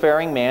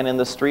wayfaring man in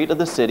the street of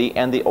the city,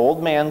 and the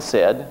old man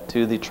said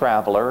to the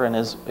traveler and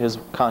his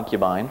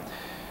concubine,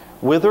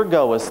 Whither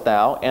goest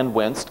thou, and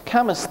whence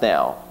comest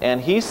thou?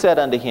 And he said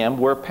unto him,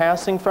 We're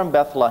passing from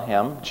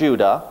Bethlehem,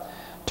 Judah,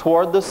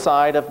 toward the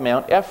side of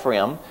Mount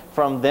Ephraim.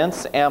 From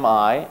thence am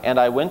I, and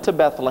I went to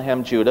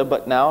Bethlehem, Judah,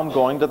 but now I'm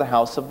going to the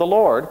house of the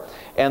Lord,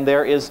 and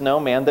there is no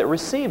man that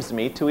receives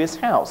me to his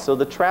house. So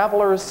the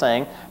traveler is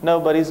saying,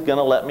 nobody's going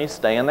to let me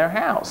stay in their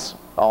house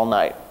all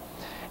night.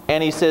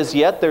 And he says,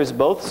 yet there's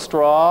both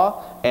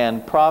straw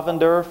and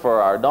provender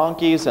for our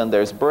donkeys, and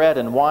there's bread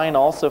and wine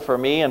also for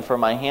me and for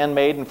my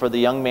handmaid and for the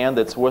young man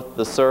that's with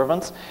the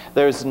servants.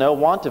 There's no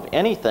want of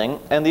anything.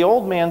 And the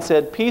old man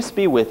said, peace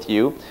be with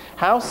you.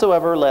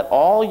 Howsoever, let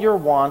all your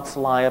wants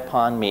lie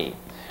upon me.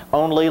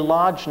 Only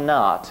lodge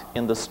not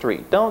in the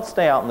street. Don't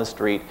stay out in the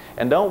street,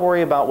 and don't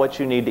worry about what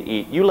you need to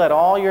eat. You let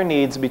all your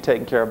needs be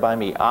taken care of by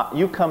me.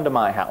 You come to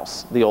my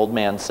house, the old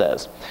man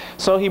says.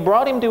 So he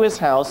brought him to his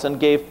house and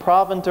gave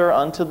provender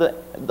unto the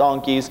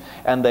donkeys,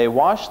 and they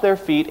washed their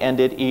feet and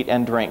did eat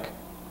and drink.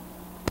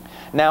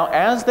 Now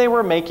as they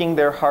were making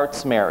their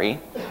hearts merry,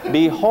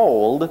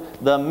 behold,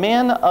 the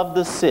men of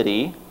the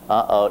city,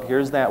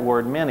 here's that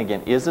word men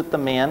again. Is it the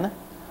men?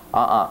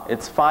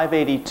 It's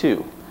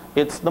 582.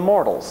 It's the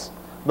mortals.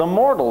 The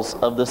mortals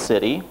of the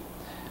city,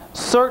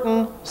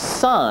 certain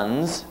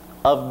sons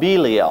of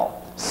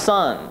Belial.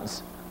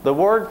 Sons. The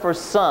word for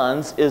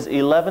sons is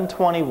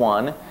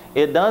 1121.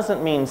 It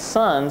doesn't mean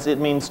sons, it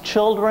means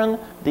children,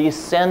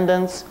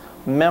 descendants,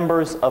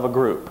 members of a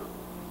group.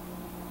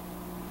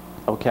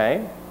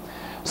 Okay?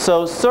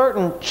 So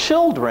certain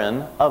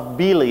children of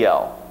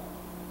Belial.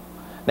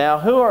 Now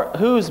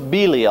who's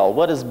Belial?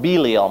 What does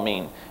Belial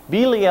mean?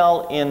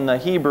 Belial in the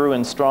Hebrew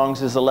in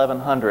Strong's is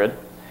 1100,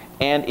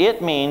 and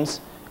it means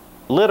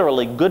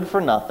literally good for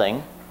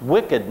nothing,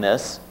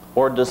 wickedness,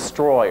 or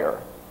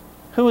destroyer.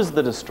 Who is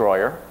the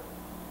destroyer?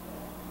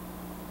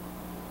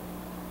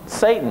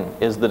 Satan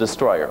is the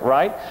destroyer,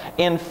 right?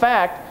 In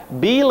fact,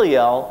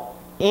 Belial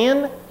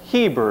in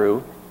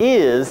Hebrew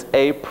is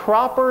a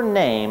proper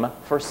name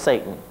for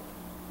Satan.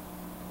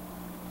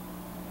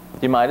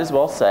 You might as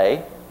well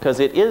say, because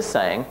it is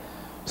saying,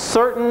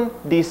 certain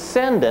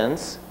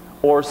descendants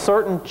or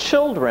certain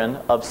children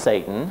of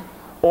Satan,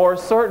 or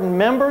certain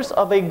members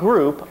of a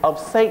group of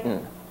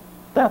Satan.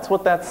 That's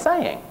what that's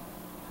saying.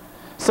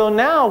 So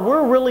now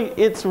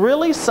it's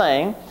really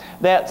saying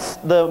that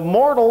the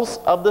mortals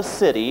of the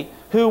city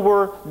who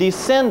were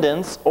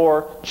descendants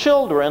or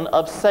children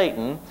of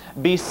Satan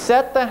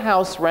beset the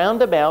house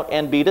round about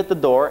and beat at the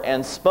door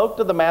and spoke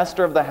to the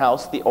master of the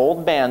house, the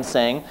old man,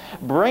 saying,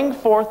 bring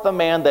forth the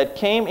man that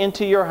came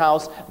into your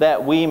house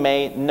that we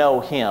may know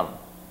him.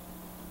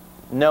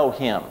 Know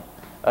him.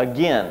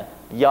 Again,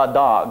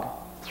 Yadog.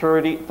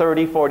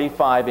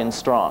 3045 in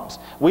Strong's.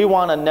 We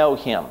want to know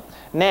him.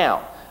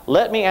 Now,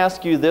 let me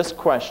ask you this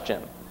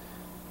question.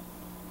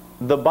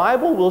 The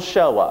Bible will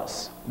show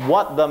us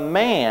what the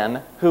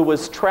man who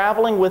was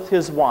traveling with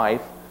his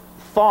wife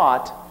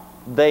thought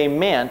they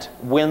meant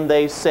when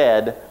they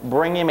said,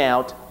 bring him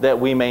out that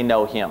we may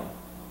know him.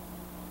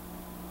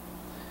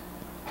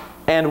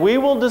 And we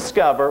will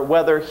discover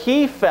whether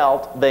he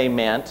felt they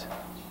meant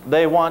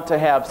they want to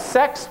have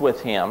sex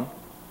with him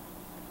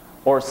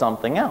or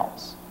something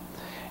else.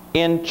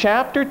 In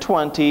chapter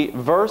 20,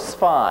 verse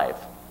 5,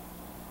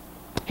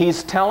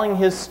 he's telling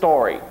his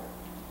story,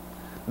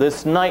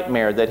 this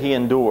nightmare that he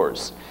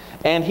endures.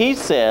 And he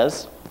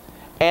says,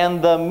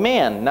 and the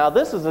men, now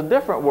this is a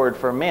different word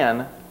for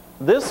men.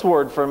 This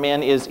word for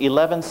men is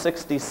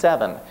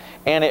 1167.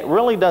 And it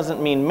really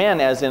doesn't mean men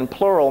as in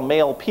plural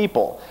male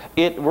people.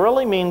 It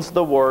really means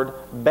the word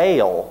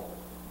Baal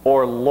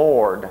or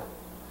Lord.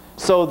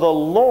 So the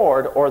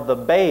Lord or the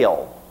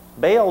Baal,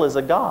 Baal is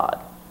a god.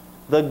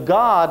 The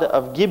god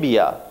of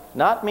Gibeah,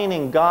 not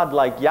meaning God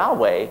like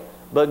Yahweh,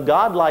 but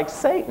God like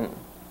Satan.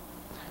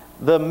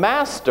 The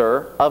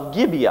master of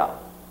Gibeah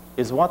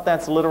is what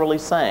that's literally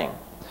saying.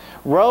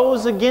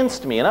 Rose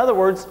against me. In other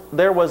words,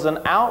 there was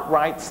an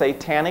outright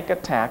satanic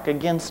attack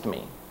against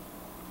me.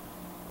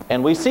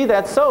 And we see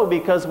that so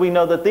because we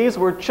know that these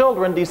were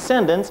children,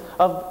 descendants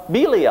of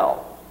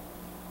Belial,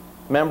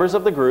 members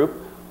of the group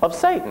of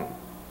Satan.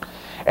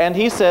 And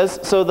he says,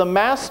 so the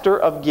master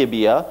of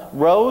Gibeah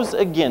rose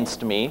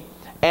against me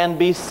and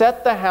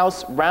beset the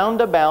house round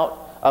about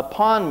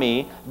upon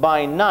me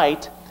by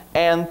night,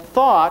 and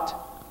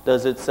thought,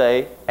 does it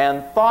say,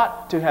 and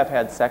thought to have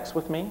had sex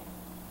with me?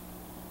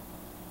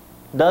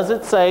 Does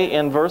it say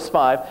in verse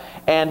 5,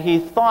 and he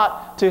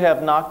thought to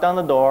have knocked on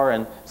the door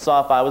and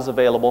saw if I was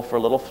available for a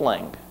little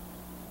fling?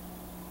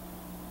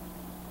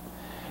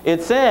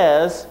 It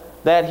says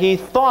that he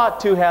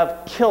thought to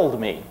have killed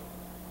me.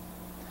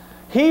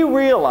 He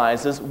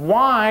realizes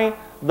why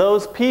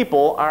those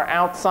people are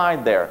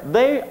outside there.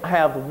 They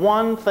have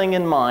one thing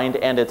in mind,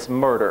 and it's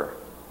murder.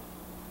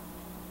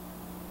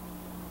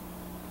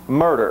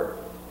 Murder,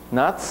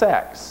 not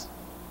sex.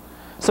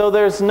 So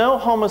there's no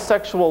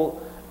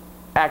homosexual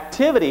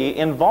activity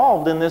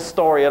involved in this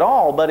story at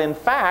all, but in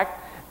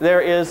fact, there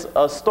is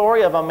a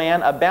story of a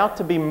man about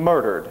to be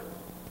murdered,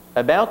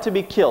 about to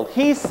be killed.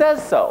 He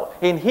says so,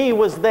 and he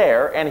was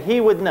there, and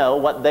he would know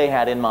what they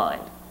had in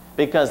mind,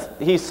 because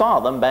he saw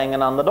them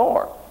banging on the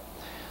door.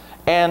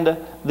 And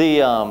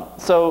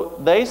so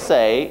they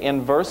say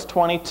in verse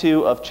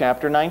 22 of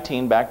chapter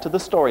 19, back to the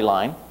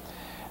storyline,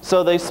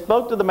 so they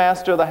spoke to the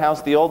master of the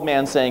house, the old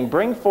man, saying,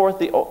 bring forth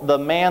the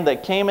man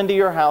that came into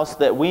your house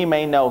that we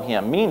may know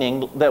him,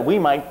 meaning that we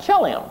might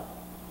kill him.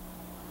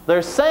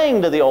 They're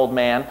saying to the old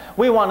man,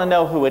 we want to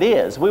know who it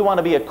is. We want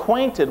to be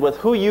acquainted with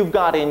who you've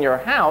got in your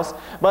house,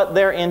 but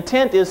their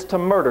intent is to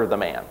murder the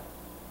man.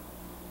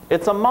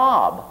 It's a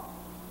mob,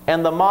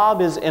 and the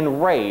mob is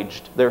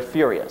enraged. They're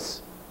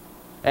furious.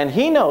 And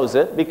he knows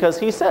it because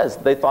he says,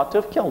 they thought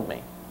to have killed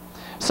me.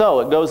 So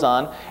it goes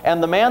on,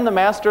 and the man, the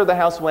master of the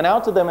house, went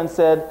out to them and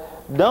said,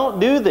 don't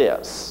do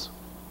this.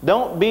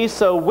 Don't be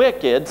so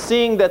wicked,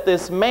 seeing that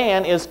this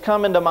man is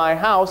come into my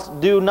house.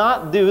 Do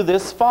not do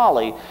this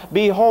folly.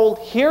 Behold,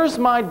 here's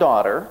my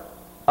daughter,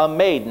 a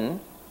maiden.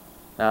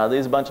 Now,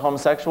 these are a bunch of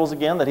homosexuals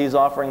again that he's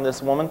offering this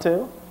woman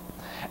to.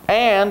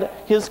 And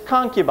his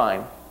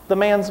concubine, the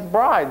man's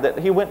bride that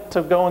he went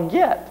to go and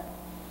get.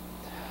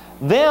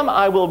 Them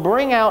I will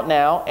bring out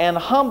now, and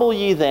humble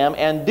ye them,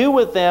 and do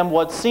with them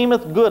what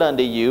seemeth good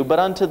unto you. But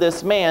unto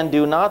this man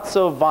do not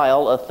so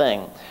vile a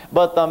thing.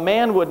 But the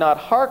man would not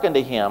hearken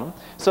to him.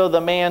 So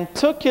the man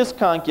took his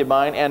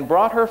concubine, and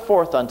brought her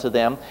forth unto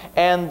them.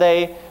 And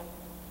they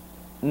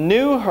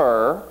knew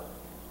her,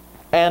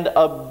 and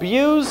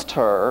abused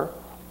her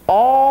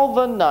all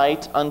the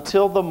night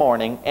until the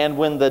morning. And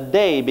when the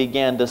day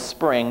began to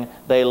spring,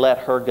 they let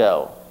her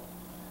go.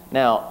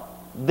 Now,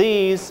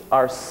 these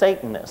are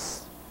Satanists.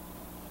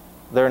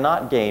 They're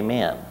not gay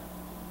men.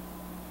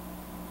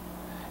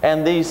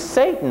 And these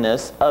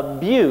Satanists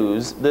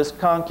abuse this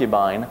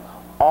concubine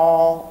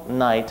all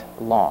night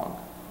long.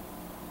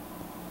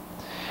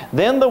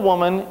 Then the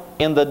woman,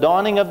 in the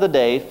dawning of the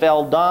day,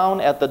 fell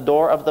down at the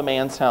door of the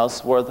man's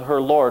house where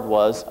her Lord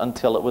was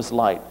until it was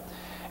light.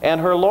 And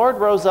her Lord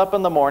rose up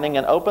in the morning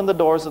and opened the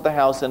doors of the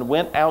house and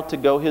went out to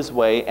go his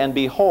way. And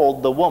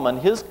behold, the woman,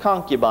 his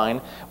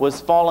concubine,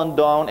 was fallen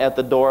down at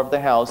the door of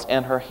the house,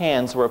 and her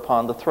hands were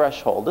upon the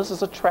threshold. This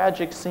is a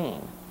tragic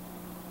scene.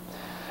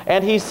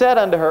 And he said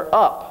unto her,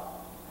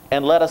 up,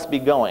 and let us be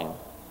going.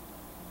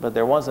 But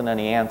there wasn't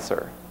any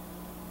answer.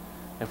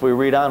 If we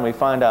read on, we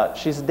find out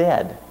she's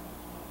dead.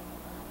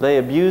 They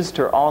abused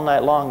her all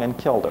night long and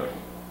killed her.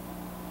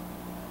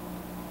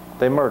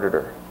 They murdered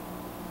her.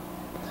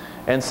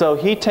 And so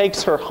he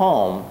takes her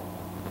home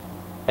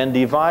and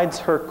divides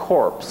her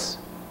corpse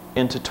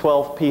into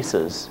 12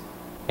 pieces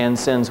and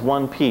sends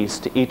one piece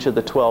to each of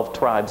the 12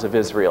 tribes of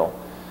Israel,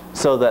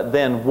 so that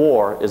then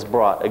war is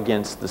brought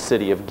against the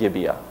city of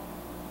Gibeah.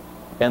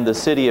 And the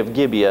city of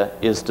Gibeah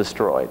is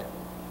destroyed.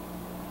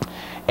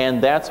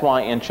 And that's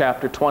why in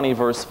chapter 20,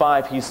 verse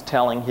 5, he's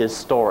telling his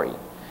story.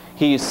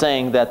 He's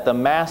saying that the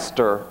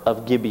master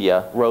of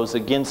Gibeah rose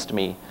against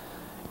me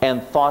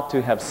and thought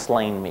to have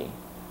slain me.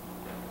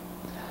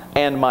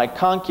 And my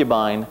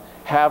concubine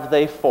have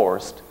they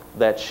forced,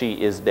 that she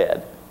is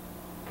dead.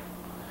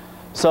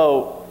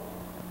 So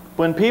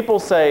when people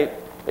say,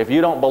 if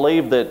you don't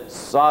believe that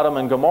Sodom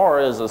and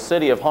Gomorrah is a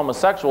city of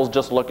homosexuals,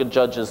 just look at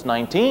Judges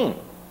 19.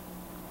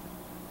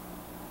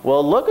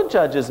 Well, look at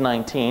Judges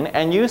 19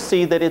 and you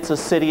see that it's a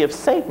city of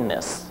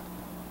Satanists.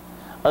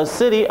 A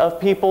city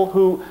of people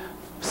who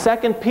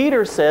 2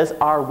 Peter says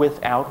are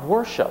without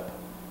worship.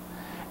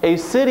 A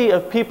city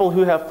of people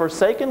who have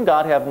forsaken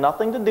God, have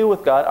nothing to do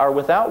with God, are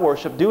without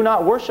worship, do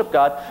not worship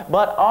God,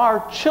 but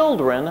are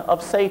children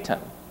of Satan.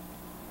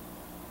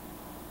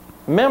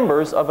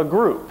 Members of a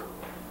group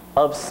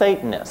of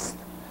Satanists.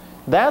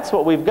 That's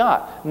what we've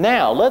got.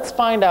 Now, let's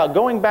find out,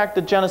 going back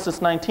to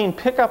Genesis 19,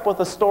 pick up with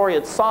the story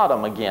at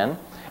Sodom again,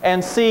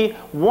 and see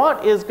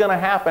what is going to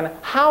happen.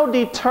 How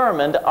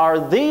determined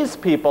are these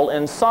people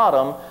in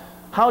Sodom,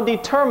 how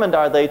determined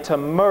are they to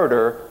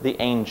murder the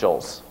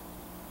angels?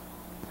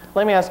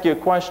 Let me ask you a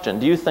question.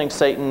 Do you think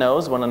Satan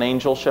knows when an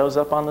angel shows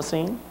up on the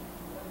scene?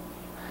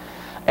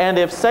 And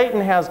if Satan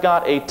has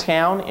got a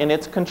town in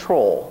its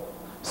control,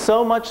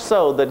 so much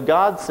so that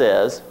God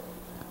says,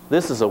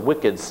 this is a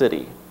wicked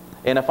city,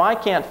 and if I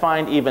can't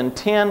find even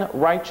 10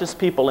 righteous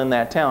people in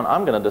that town,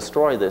 I'm going to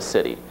destroy this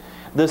city.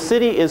 The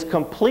city is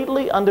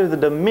completely under the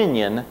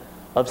dominion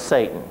of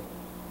Satan.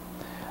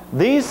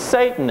 These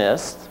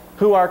Satanists,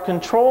 who are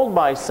controlled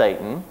by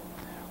Satan,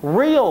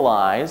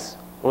 realize,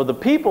 or the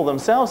people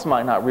themselves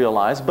might not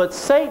realize, but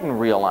Satan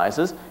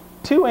realizes,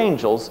 2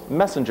 angels,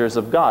 messengers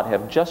of God,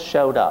 have just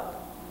showed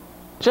up.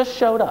 Just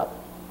showed up.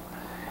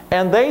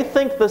 And they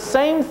think the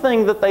same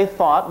thing that they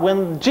thought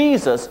when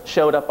Jesus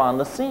showed up on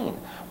the scene.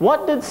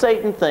 What did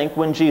Satan think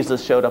when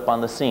Jesus showed up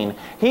on the scene?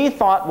 He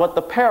thought what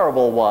the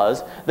parable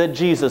was that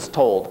Jesus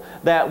told.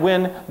 That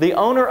when the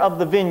owner of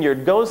the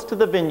vineyard goes to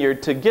the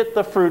vineyard to get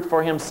the fruit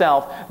for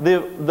himself,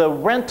 the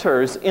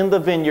renters in the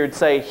vineyard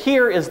say,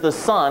 here is the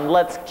son,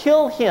 let's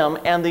kill him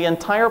and the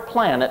entire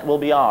planet will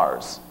be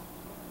ours.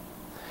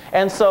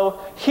 And so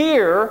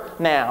here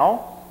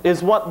now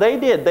is what they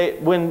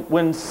did.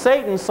 When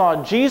Satan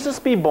saw Jesus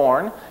be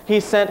born, he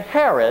sent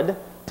Herod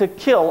to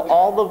kill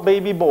all the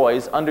baby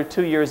boys under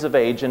 2 years of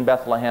age in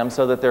Bethlehem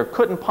so that there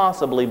couldn't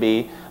possibly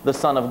be the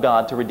Son of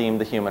God to redeem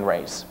the human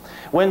race.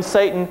 When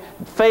Satan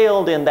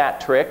failed in that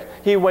trick,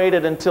 he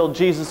waited until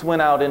Jesus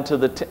went out into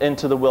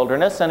the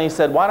wilderness and he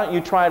said, why don't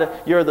you try to,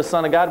 you're the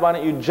Son of God, why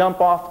don't you jump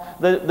off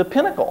the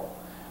pinnacle?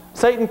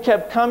 Satan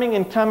kept coming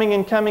and coming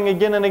and coming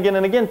again and again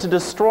and again to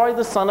destroy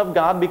the Son of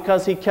God,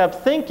 because he kept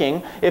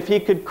thinking if he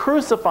could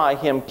crucify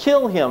him,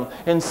 kill him,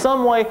 in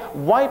some way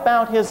wipe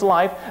out his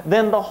life,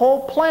 then the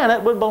whole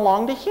planet would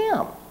belong to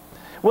him.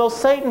 Well,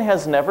 Satan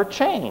has never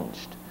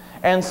changed.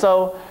 And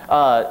so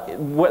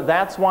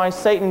that's why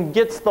Satan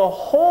gets the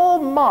whole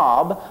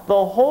mob,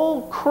 the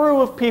whole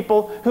crew of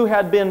people who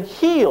had been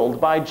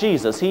healed by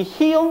Jesus. He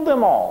healed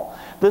them all.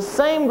 The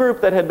same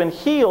group that had been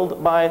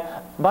healed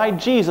by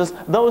Jesus,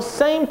 those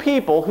same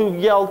people who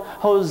yelled,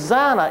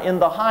 "Hosanna in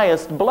the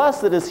highest,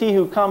 blessed is he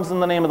who comes in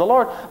the name of the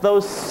Lord,"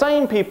 those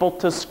same people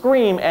to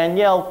scream and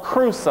yell,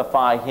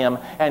 "Crucify him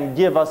and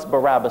give us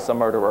Barabbas a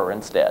murderer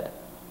instead."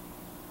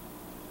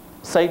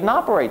 Satan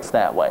operates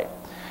that way.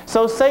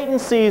 So Satan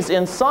sees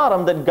in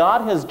Sodom that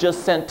God has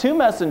just sent 2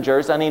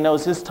 messengers, and he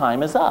knows his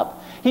time is up.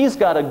 He's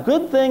got a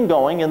good thing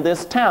going in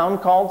this town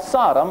called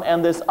Sodom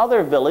and this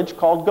other village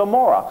called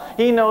Gomorrah.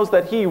 He knows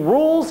that he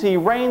rules, he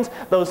reigns.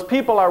 Those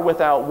people are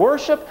without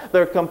worship.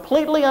 They're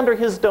completely under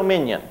his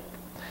dominion.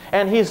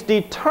 And he's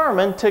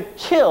determined to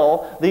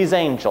kill these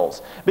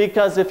angels.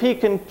 Because if he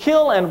can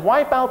kill and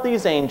wipe out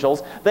these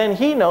angels, then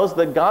he knows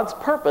that God's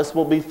purpose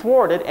will be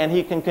thwarted and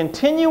he can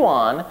continue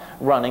on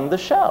running the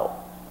show.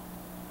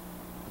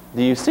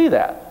 Do you see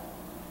that?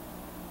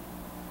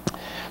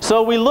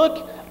 So we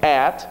look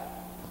at,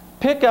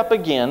 pick up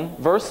again,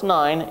 verse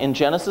 9 in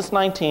Genesis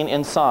 19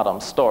 in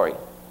Sodom's story.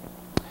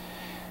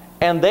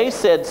 "And they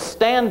said,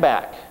 'Stand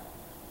back.'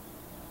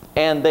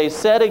 And they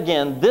said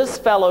again, 'This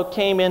fellow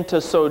came in to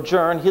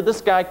sojourn,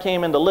 this guy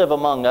came in to live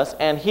among us,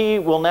 and he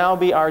will now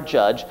be our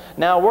judge.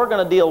 Now we're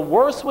going to deal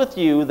worse with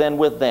you than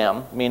with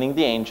them,'" meaning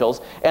the angels.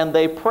 "And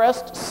they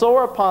pressed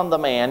sore upon the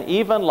man,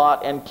 even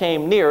Lot, and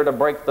came near to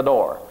break the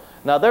door."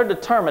 Now they're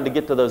determined to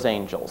get to those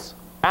angels.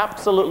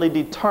 Absolutely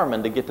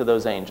determined to get to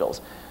those angels.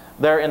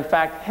 They're in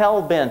fact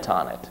hell-bent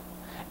on it.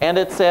 And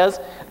it says,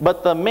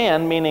 "But the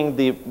men," meaning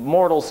the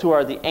mortals who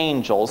are the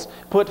angels,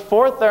 "put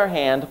forth their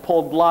hand,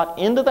 pulled Lot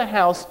into the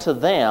house to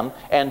them,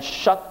 and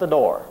shut the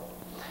door.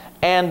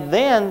 And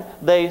then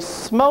they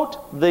smote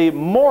the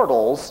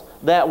mortals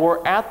that were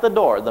at the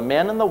door," the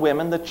men and the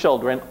women, the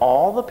children,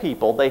 all the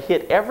people. They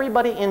hit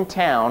everybody in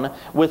town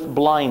with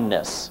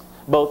blindness,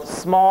 both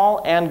small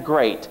and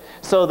great,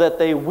 so that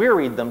they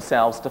wearied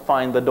themselves to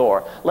find the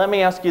door. Let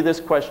me ask you this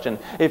question.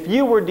 If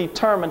you were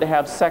determined to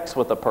have sex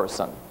with a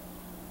person,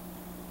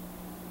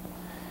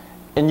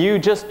 and you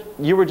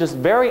were just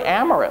very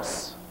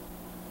amorous,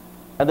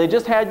 and they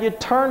just had you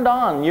turned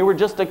on, you were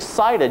just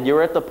excited, you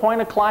were at the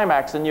point of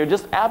climax, and you're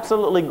just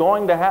absolutely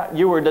going to have,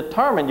 you were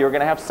determined you were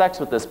going to have sex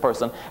with this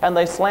person, and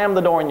they slammed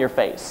the door in your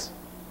face.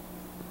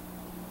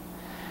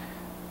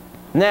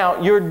 Now,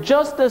 you're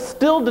just as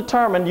still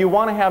determined you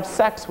want to have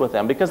sex with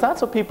them, because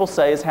that's what people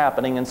say is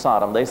happening in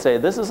Sodom. They say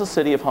this is a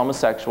city of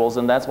homosexuals,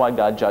 and that's why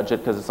God judged it,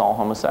 because it's all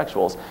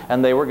homosexuals.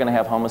 And they were going to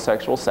have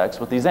homosexual sex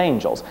with these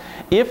angels.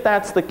 If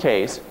that's the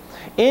case,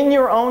 in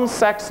your own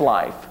sex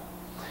life,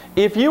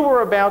 if you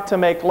were about to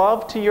make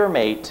love to your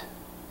mate,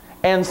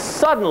 and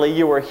suddenly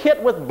you were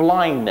hit with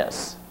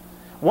blindness,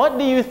 what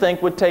do you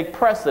think would take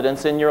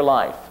precedence in your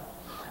life?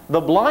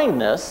 The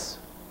blindness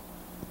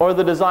or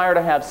the desire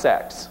to have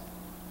sex?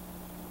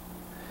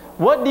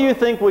 What do you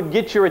think would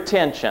get your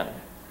attention?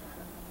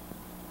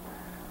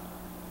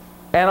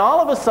 And all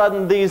of a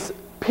sudden these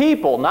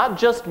people, not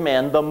just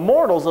men, the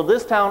mortals of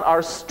this town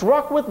are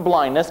struck with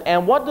blindness,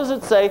 and what does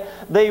it say?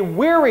 They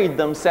wearied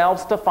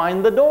themselves to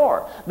find the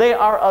door. They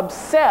are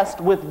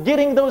obsessed with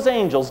getting those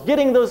angels,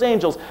 getting those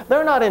angels.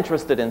 They're not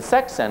interested in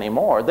sex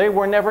anymore. They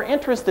were never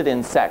interested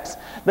in sex.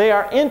 They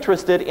are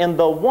interested in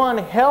the one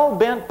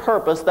hell-bent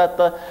purpose that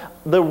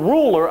the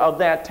ruler of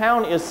that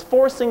town is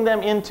forcing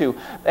them into.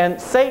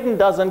 And Satan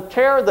doesn't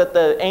care that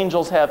the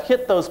angels have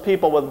hit those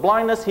people with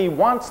blindness. He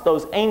wants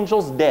those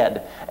angels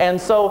dead.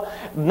 And so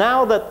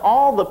now that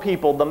all the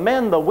people, the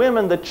men, the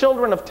women, the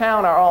children of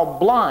town are all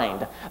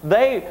blind,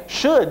 they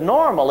should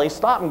normally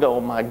stop and go, "Oh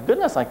my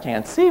goodness, I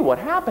can't see what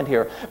happened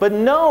here." But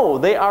no,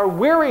 they are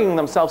wearying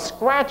themselves,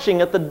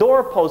 scratching at the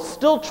doorpost,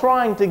 still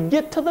trying to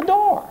get to the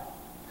door.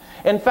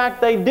 In fact,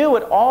 they do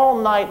it all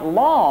night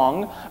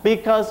long,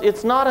 because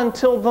it's not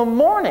until the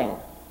morning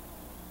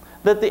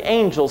that the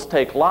angels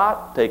take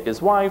Lot, take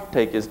his wife,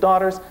 take his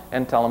daughters,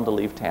 and tell him to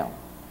leave town.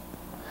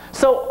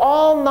 So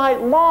all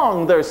night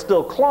long they're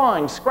still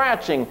clawing,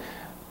 scratching,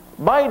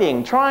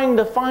 biting, trying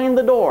to find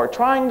the door,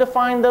 trying to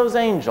find those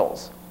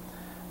angels.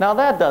 Now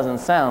that doesn't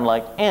sound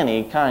like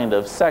any kind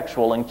of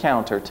sexual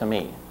encounter to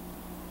me.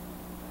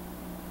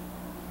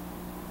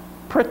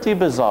 Pretty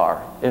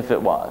bizarre if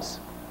it was.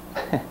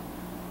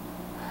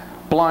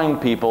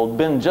 Blind people,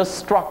 been just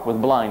struck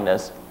with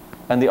blindness,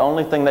 and the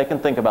only thing they can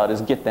think about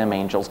is get them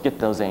angels, get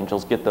those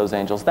angels, get those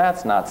angels.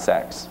 That's not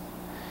sex.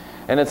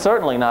 And it's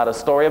certainly not a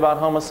story about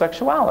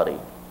homosexuality.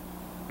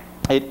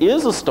 It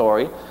is a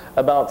story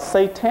about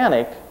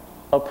satanic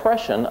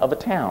oppression of a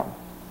town.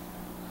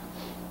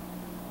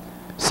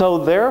 So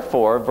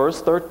therefore,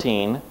 verse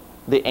 13,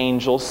 the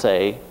angels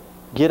say,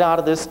 get out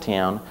of this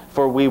town,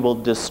 for we will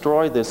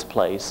destroy this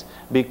place,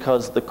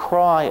 because the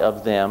cry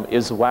of them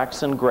is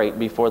waxen great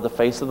before the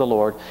face of the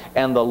Lord,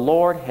 and the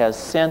Lord has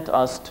sent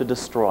us to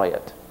destroy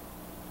it.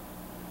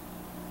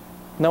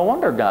 No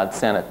wonder God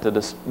sent it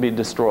to be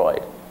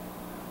destroyed,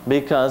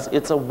 because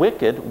it's a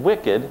wicked,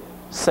 wicked,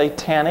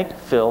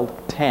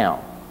 satanic-filled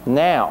town.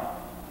 Now,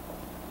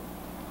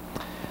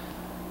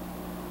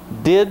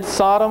 did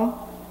Sodom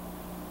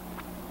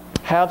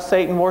have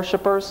Satan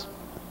worshipers?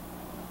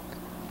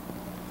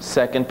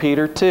 2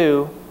 Peter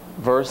 2,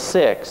 verse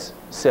 6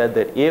 said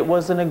that it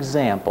was an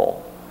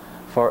example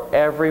for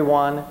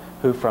everyone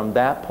who from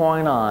that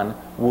point on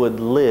would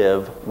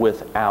live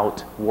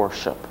without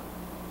worship.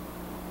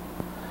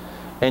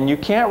 And you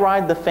can't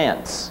ride the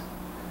fence.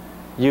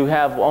 You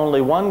have only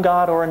one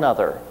God or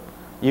another.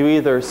 You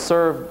either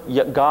serve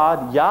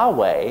God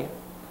Yahweh,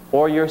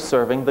 or you're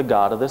serving the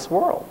God of this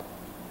world.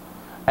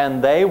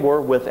 And they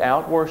were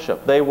without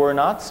worship. They were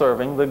not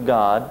serving the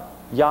God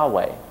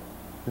Yahweh.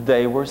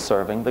 They were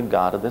serving the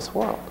God of this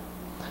world.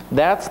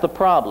 That's the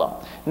problem.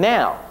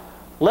 Now,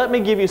 let me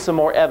give you some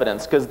more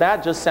evidence, because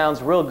that just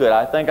sounds real good.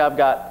 I think I've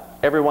got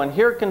everyone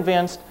here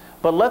convinced,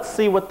 but let's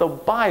see what the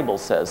Bible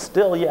says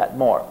still yet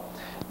more.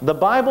 The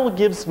Bible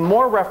gives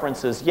more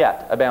references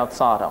yet about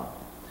Sodom.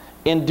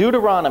 In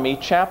Deuteronomy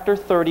chapter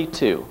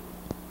 32,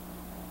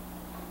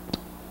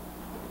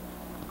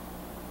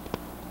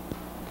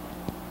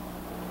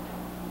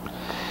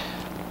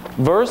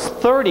 verse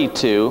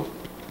 32,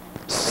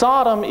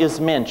 Sodom is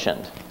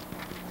mentioned.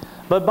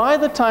 But by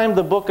the time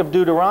the book of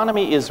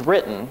Deuteronomy is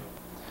written,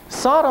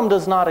 Sodom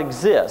does not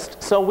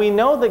exist. So we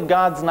know that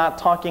God's not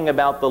talking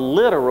about the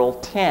literal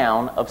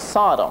town of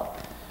Sodom.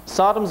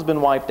 Sodom's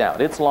been wiped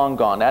out. It's long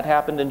gone. That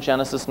happened in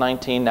Genesis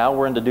 19. Now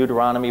we're into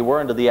Deuteronomy. We're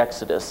into the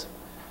Exodus.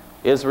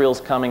 Israel's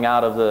coming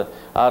out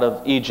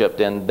of Egypt,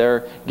 and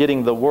they're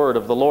getting the word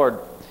of the Lord.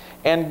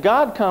 And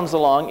God comes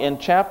along in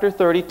chapter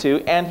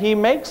 32, and He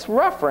makes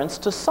reference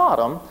to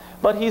Sodom,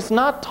 but He's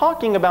not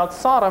talking about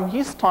Sodom.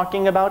 He's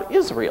talking about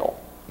Israel.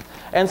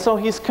 And so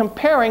He's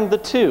comparing the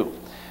two.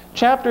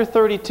 Chapter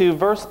 32,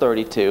 verse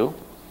 32,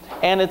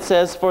 and it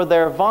says, "For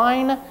their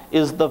vine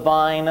is the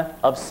vine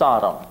of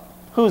Sodom."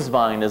 Whose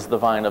vine is the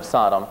vine of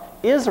Sodom?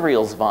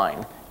 Israel's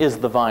vine is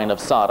the vine of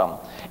Sodom.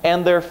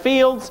 "And their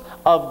fields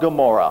of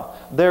Gomorrah.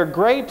 Their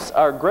grapes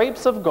are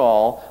grapes of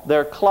gall.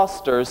 Their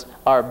clusters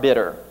are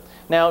bitter."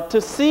 Now,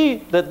 to see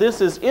that this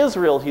is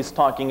Israel He's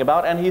talking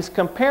about, and He's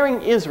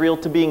comparing Israel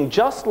to being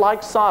just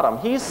like Sodom,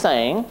 He's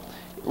saying,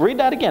 read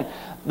that again,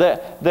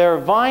 that their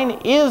vine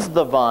is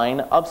the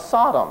vine of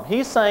Sodom.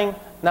 He's saying,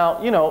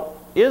 now, you know,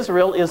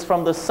 Israel is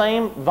from the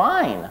same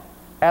vine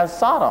as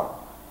Sodom.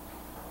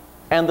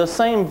 And the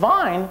same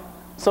vine,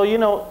 so you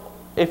know,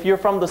 if you're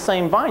from the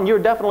same vine, you're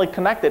definitely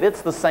connected.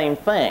 It's the same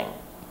thing.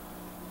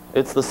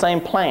 It's the same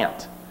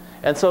plant.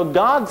 And so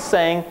God's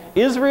saying,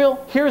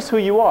 Israel, here's who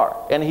you are.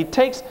 And He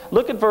takes,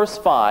 look at verse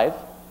 5,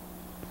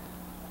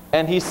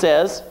 and He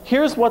says,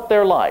 here's what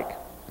they're like.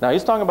 Now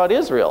He's talking about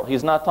Israel.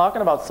 He's not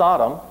talking about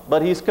Sodom,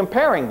 but He's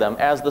comparing them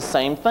as the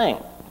same thing.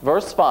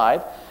 Verse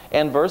 5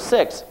 and verse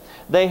 6,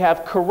 "They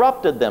have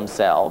corrupted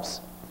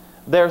themselves.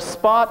 Their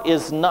spot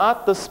is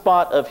not the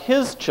spot of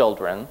His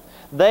children.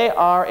 They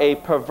are a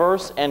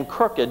perverse and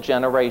crooked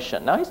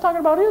generation." Now He's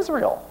talking about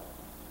Israel.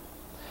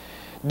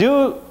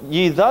 "Do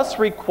ye thus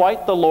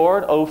requite the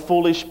Lord, O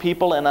foolish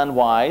people and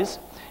unwise?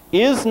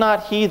 Is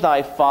not He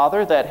thy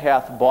Father that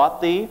hath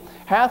bought thee?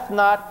 Hath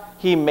not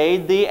He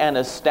made thee and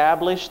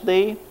established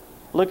thee?"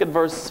 Look at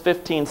verses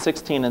 15,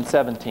 16, and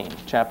 17,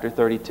 chapter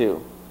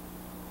 32.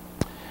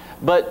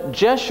 "But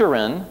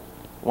Jeshurun,"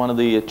 one of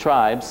the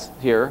tribes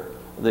here,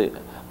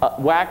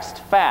 waxed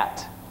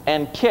fat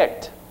and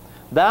kicked.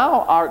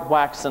 "Thou art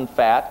waxen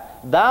fat,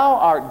 thou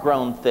art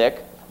grown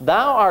thick,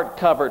 thou art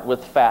covered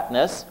with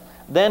fatness.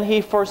 Then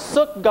he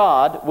forsook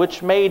God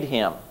which made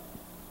him."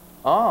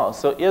 Oh,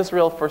 so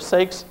Israel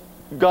forsakes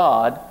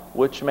God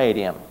which made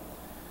him.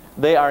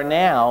 They are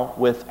now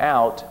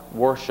without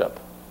worship.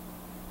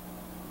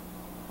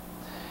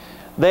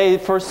 "They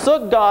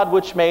forsook God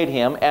which made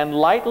him, and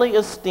lightly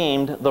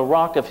esteemed the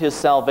rock of his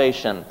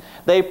salvation.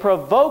 They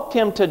provoked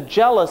him to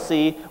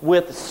jealousy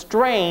with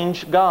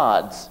strange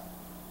gods.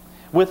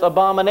 With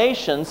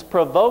abominations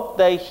provoked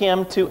they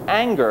him to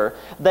anger.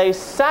 They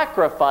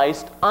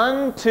sacrificed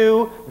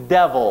unto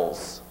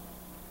devils."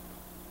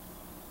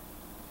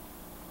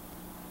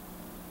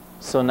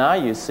 So now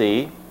you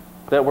see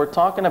that we're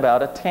talking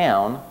about a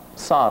town,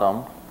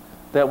 Sodom,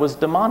 that was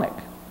demonic.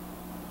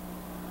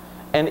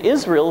 And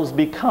Israel is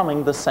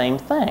becoming the same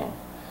thing.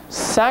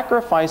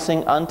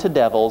 Sacrificing unto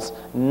devils,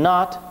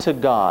 not to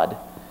God.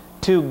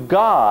 To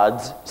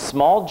gods,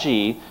 small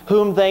g,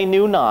 whom they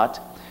knew not,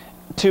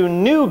 to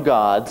new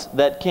gods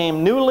that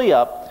came newly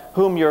up,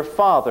 whom your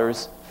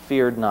fathers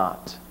feared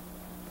not.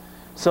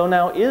 So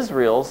now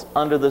Israel's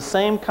under the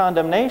same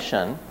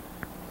condemnation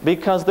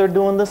because they're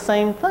doing the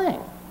same thing.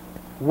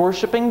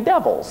 Worshiping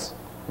devils.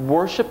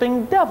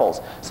 Worshiping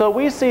devils. So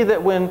we see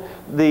that when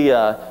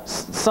the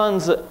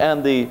sons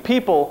and the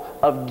people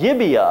of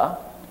Gibeah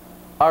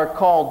are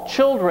called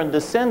children,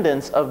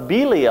 descendants of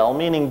Belial,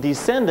 meaning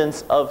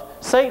descendants of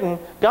Satan,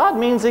 God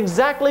means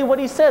exactly what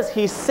he says.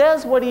 He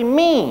says what he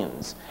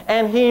means,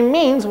 and he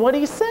means what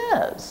he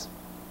says.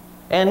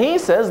 And he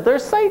says they're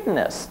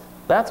Satanists.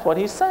 That's what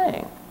he's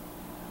saying.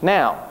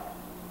 Now,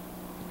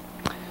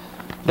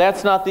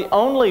 that's not the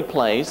only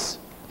place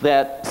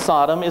that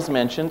Sodom is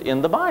mentioned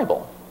in the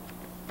Bible.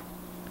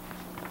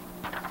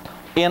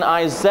 In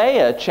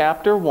Isaiah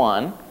chapter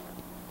 1,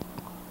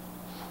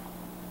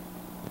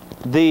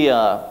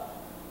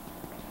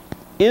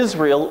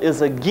 Israel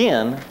is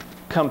again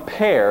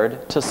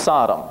compared to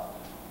Sodom.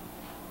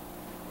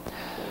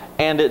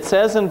 And it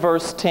says in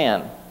verse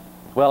 10,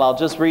 well, I'll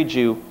just read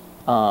you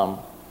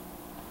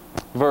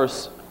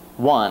verse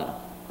 1,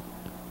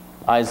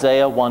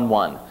 Isaiah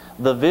 1:1.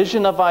 The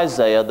vision of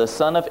Isaiah, the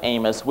son of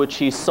Amos, which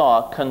he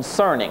saw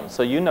concerning,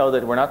 so you know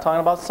that we're not talking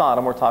about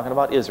Sodom, we're talking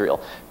about Israel,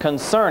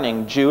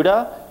 concerning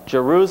Judah,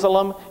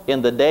 Jerusalem,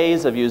 in the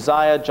days of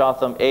Uzziah,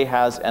 Jotham,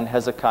 Ahaz, and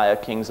Hezekiah,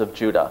 kings of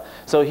Judah.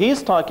 So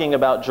he's talking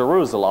about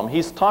Jerusalem,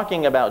 he's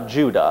talking about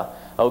Judah,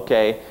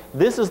 okay?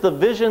 This is the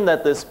vision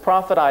that this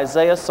prophet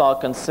Isaiah saw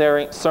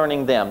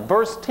concerning them.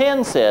 Verse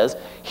 10 says,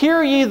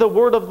 "Hear ye the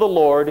word of the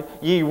Lord,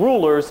 ye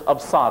rulers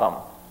of Sodom."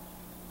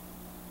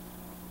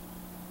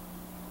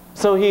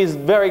 So he's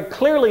very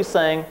clearly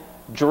saying,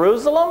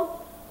 Jerusalem,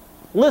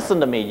 listen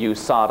to me, you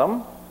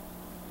Sodom.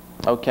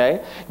 Okay?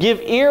 Give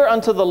ear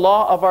unto the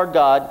law of our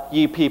God,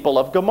 ye people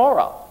of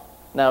Gomorrah.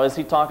 Now, is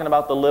he talking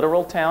about the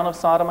literal town of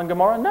Sodom and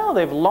Gomorrah? No,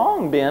 they've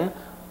long been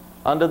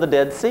under the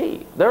Dead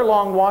Sea. They're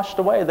long washed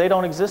away. They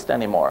don't exist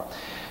anymore.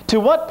 To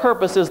what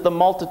purpose is the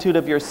multitude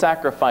of your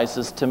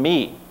sacrifices to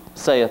me,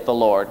 saith the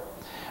Lord?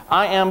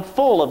 I am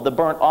full of the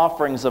burnt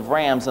offerings of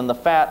rams and the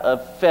fat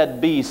of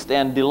fed beasts,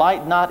 and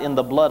delight not in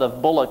the blood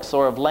of bullocks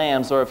or of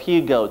lambs or of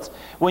he-goats.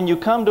 When you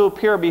come to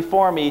appear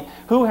before me,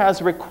 who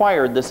has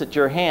required this at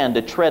your hand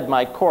to tread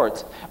my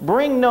courts?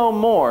 Bring no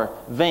more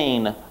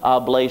vain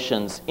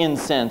oblations.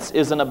 Incense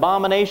is an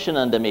abomination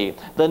unto me.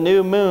 The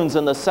new moons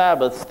and the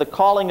Sabbaths, the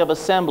calling of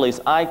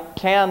assemblies, I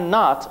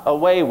cannot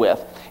away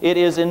with. It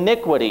is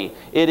iniquity.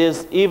 It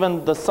is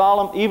even the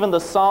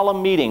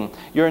solemn meeting.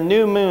 Your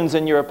new moons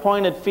and your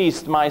appointed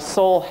feast my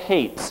soul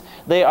hates.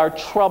 They are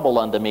trouble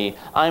unto me.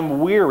 I'm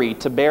weary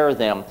to bear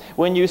them.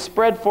 When you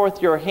spread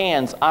forth your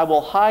hands, I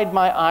will hide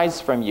my eyes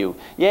from you.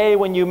 Yea,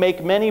 when you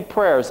make many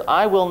prayers,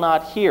 I will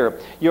not hear.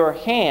 Your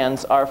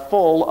hands are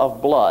full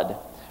of blood.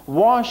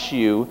 Wash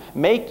you,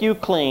 make you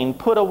clean,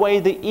 put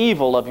away the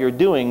evil of your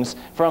doings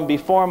from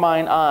before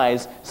mine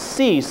eyes.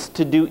 Cease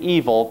to do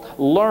evil,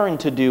 learn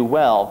to do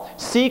well.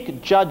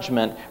 Seek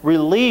judgment,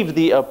 relieve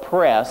the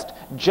oppressed,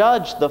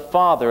 judge the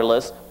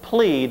fatherless,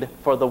 plead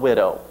for the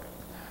widow.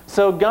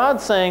 So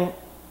God's saying,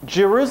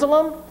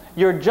 Jerusalem,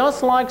 you're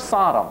just like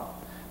Sodom.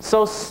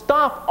 So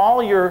stop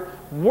all your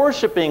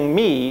worshiping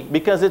me,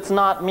 because it's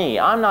not me.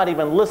 I'm not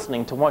even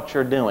listening to what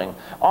you're doing.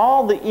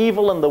 All the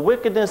evil and the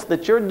wickedness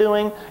that you're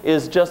doing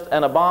is just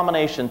an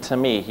abomination to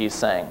me, he's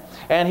saying.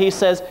 And he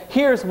says,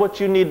 here's what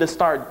you need to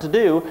start to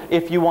do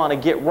if you want to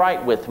get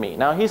right with me.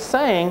 Now he's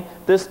saying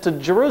this to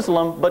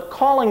Jerusalem, but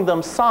calling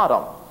them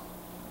Sodom.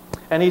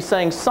 And he's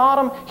saying,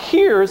 Sodom,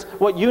 here's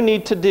what you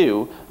need to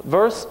do.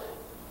 Verse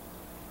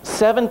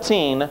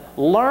 17,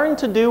 learn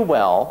to do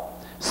well,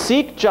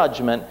 seek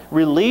judgment,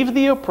 relieve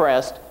the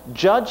oppressed,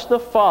 judge the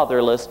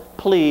fatherless,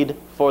 plead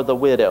for the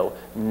widow.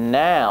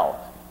 Now,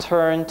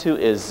 turn to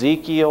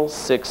Ezekiel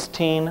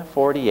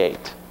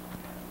 16:48.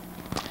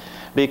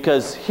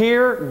 Because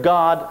here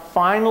God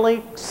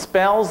finally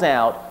spells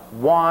out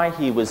why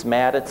he was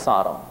mad at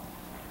Sodom.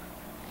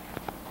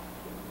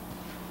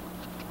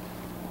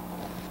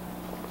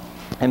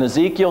 In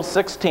Ezekiel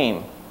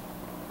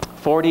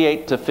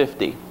 16:48 to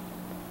 50.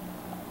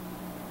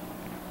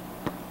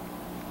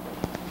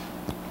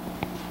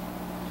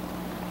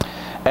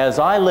 As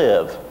I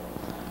live,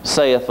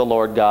 saith the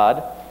Lord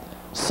God,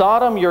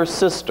 Sodom your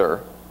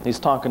sister, he's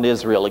talking to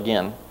Israel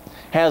again,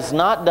 has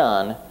not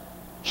done,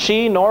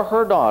 she nor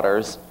her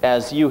daughters,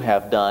 as you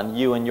have done,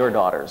 you and your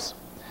daughters.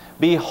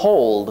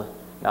 Behold,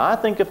 now I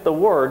think if the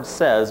word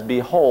says,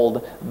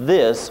 behold,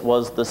 this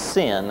was the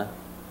sin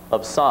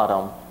of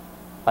Sodom,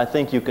 I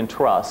think you can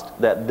trust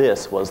that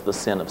this was the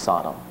sin of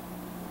Sodom.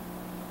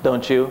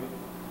 Don't you?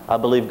 I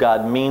believe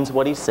God means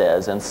what he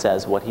says and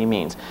says what he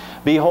means.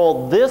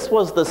 Behold, this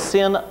was the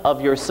sin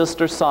of your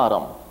sister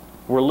Sodom.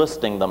 We're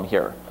listing them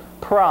here.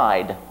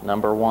 Pride,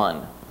 number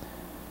 1.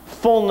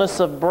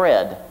 Fullness of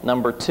bread,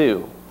 number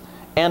 2.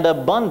 And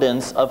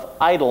abundance of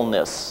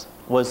idleness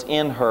was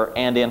in her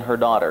and in her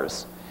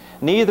daughters.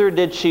 Neither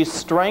did she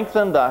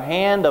strengthen the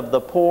hand of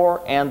the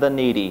poor and the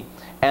needy.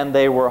 And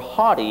they were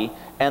haughty,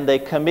 and they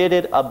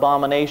committed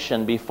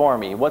abomination before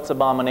me. What's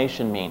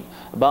abomination mean?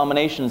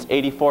 Abomination is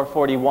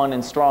 8441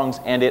 in Strong's,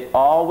 and it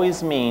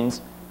always means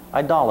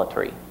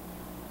idolatry.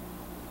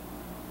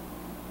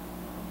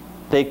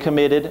 They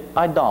committed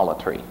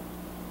idolatry.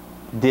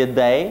 Did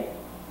they?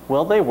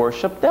 Well, they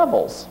worshiped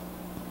devils.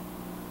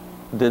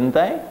 Didn't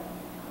they?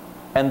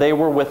 And they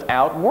were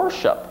without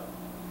worship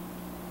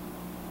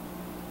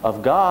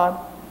of God.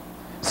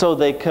 So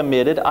they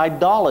committed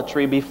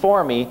idolatry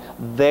before me.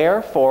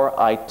 Therefore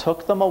I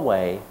took them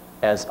away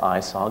as I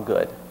saw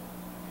good.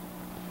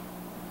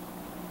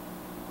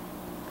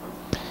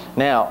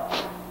 Now,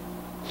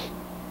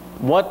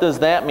 what does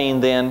that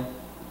mean then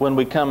when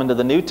we come into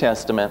the New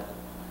Testament?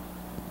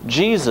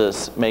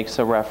 Jesus makes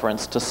a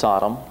reference to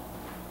Sodom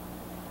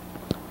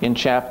in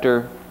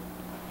chapter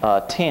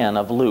 10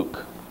 of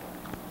Luke.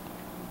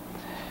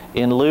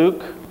 In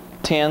Luke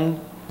 10,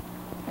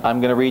 I'm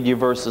going to read you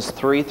verses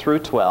 3 through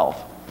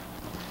 12.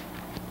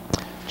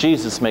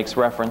 Jesus makes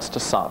reference to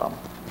Sodom.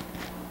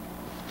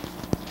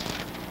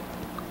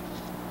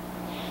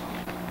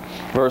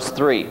 Verse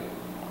 3.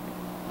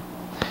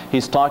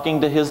 He's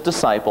talking to his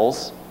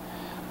disciples,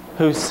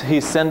 who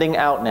he's sending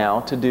out now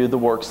to do the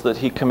works that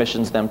he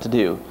commissions them to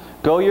do.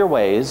 Go your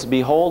ways.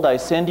 Behold, I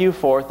send you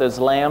forth as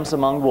lambs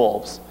among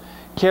wolves.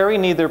 Carry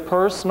neither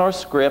purse nor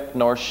scrip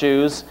nor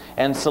shoes,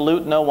 and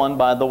salute no one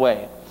by the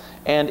way.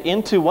 And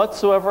into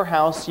whatsoever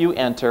house you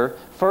enter,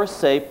 first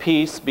say,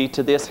 Peace be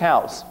to this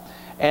house.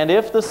 And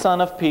if the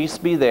Son of Peace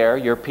be there,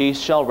 your peace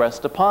shall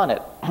rest upon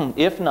it.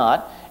 If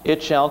not,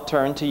 it shall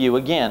turn to you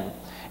again.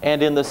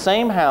 And in the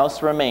same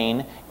house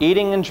remain,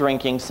 eating and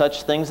drinking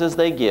such things as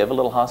they give, a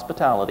little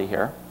hospitality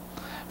here.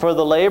 For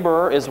the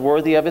laborer is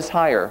worthy of his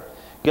hire.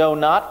 Go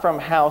not from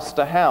house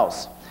to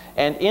house.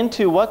 And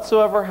into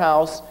whatsoever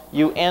house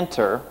you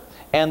enter,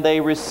 and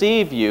they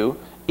receive you,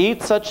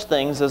 eat such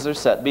things as are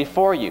set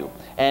before you,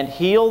 and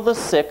heal the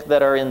sick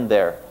that are in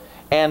there.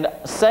 And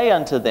say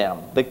unto them,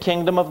 the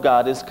kingdom of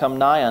God is come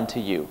nigh unto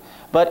you.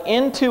 But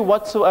into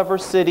whatsoever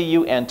city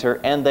you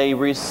enter, and they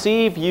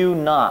receive you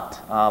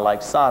not,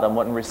 like Sodom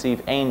wouldn't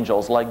receive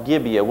angels, like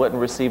Gibeah wouldn't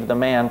receive the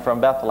man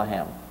from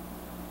Bethlehem.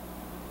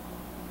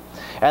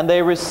 And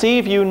they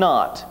receive you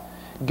not.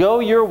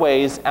 Go your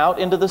ways out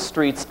into the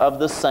streets of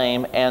the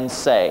same, and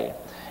say,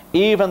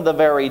 Even the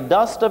very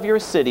dust of your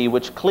city,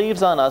 which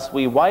cleaves on us,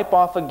 we wipe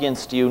off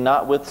against you,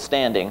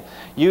 notwithstanding.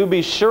 You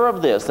be sure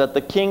of this, that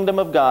the kingdom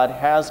of God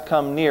has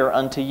come near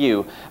unto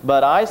you.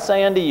 But I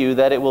say unto you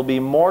that it will be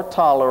more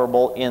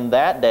tolerable in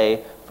that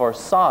day for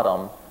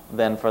Sodom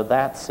than for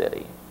that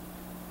city.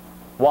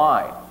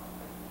 Why?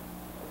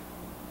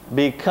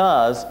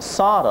 Because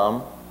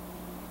Sodom,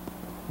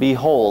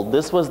 behold,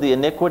 this was the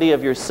iniquity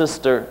of your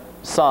sister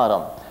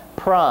Sodom.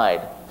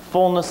 Pride,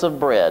 fullness of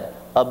bread,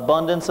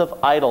 abundance of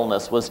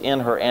idleness was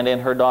in her and in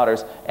her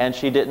daughters, and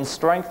she didn't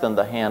strengthen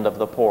the hand of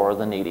the poor or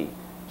the needy.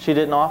 She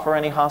didn't offer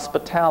any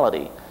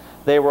hospitality.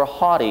 They were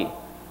haughty.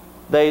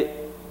 They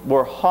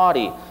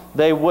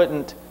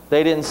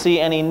didn't see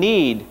any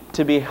need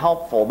to be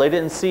helpful. They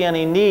didn't see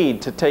any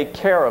need to take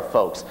care of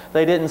folks.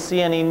 They didn't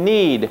see any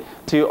need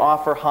to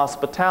offer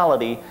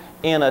hospitality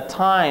in a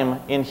time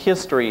in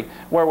history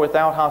where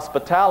without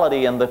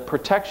hospitality and the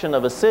protection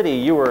of a city,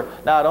 you were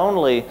not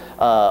only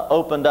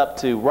opened up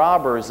to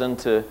robbers and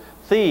to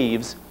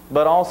thieves,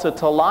 but also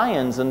to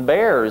lions and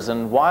bears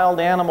and wild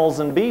animals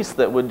and beasts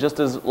that would just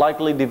as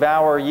likely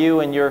devour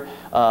you and your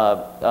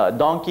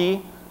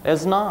donkey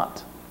as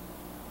not.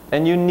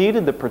 And you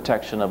needed the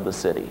protection of the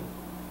city.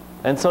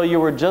 And so you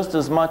were just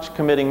as much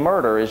committing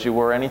murder as you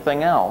were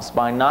anything else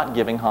by not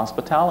giving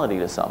hospitality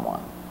to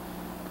someone.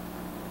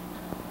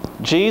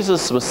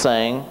 Jesus was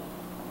saying,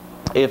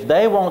 if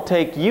they won't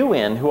take you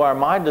in, who are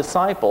my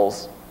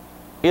disciples,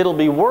 it'll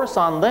be worse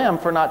on them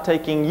for not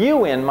taking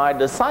you in, my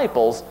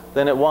disciples,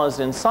 than it was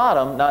in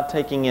Sodom, not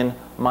taking in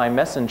my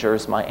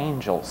messengers, my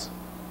angels.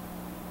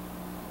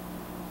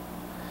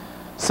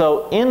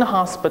 So in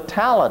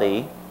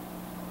hospitality,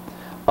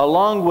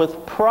 along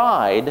with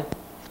pride,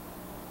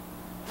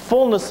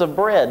 fullness of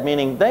bread,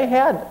 meaning they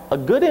had a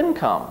good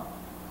income.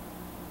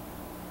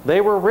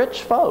 They were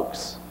rich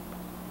folks.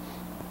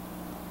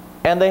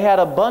 And they had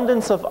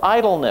abundance of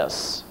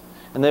idleness.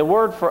 And the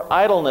word for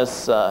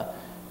idleness,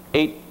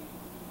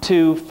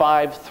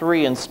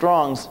 8253 in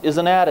Strong's, is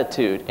an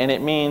attitude. And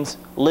it means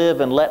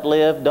live and let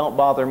live, don't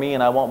bother me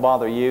and I won't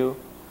bother you.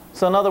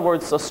 So in other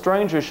words, a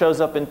stranger shows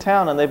up in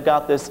town and they've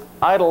got this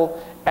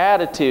idle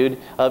attitude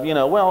of,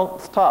 well,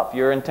 it's tough.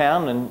 You're in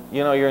town and,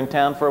 you're in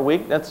town for a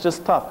week. That's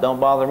just tough. Don't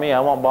bother me. I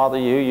won't bother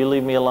you. You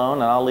leave me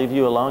alone and I'll leave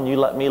you alone. You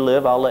let me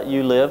live. I'll let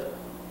you live.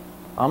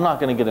 I'm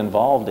not going to get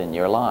involved in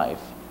your life.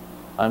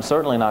 I'm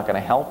certainly not going to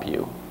help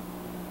you.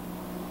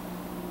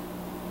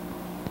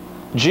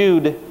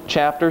 Jude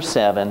chapter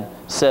 7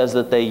 says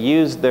that they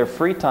used their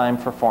free time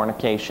for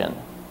fornication.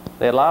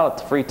 They had a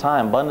lot of free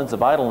time, abundance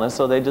of idleness,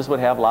 so they just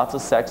would have lots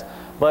of sex.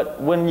 But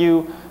when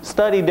you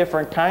study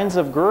different kinds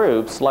of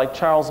groups, like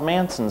Charles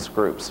Manson's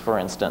groups, for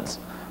instance,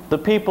 the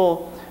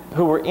people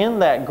who were in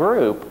that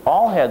group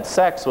all had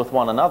sex with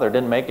one another. It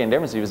didn't make any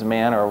difference if you was a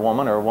man or a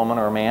woman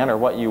or a man or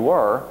what you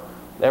were.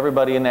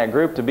 Everybody in that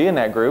group, to be in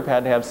that group,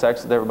 had to have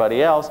sex with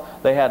everybody else.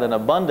 They had an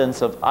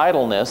abundance of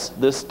idleness,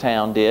 this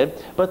town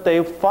did, but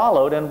they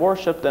followed and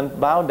worshiped and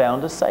bowed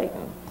down to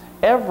Satan.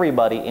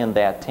 Everybody in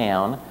that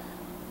town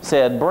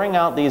said, bring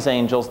out these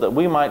angels that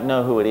we might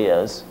know who it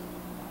is.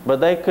 But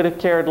they could have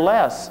cared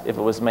less if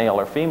it was male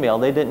or female.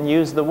 They didn't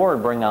use the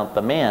word bring out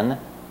the men.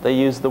 They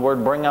used the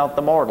word bring out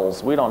the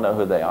mortals. We don't know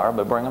who they are,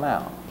 but bring them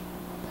out.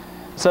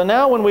 So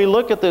now when we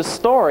look at this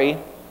story,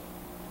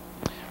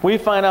 we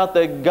find out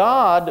that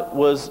God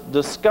was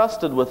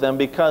disgusted with them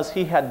because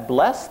He had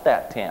blessed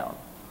that town.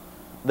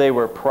 They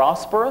were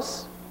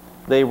prosperous,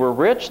 they were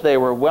rich, they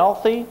were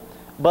wealthy,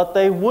 but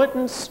they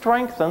wouldn't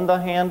strengthen the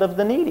hand of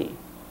the needy.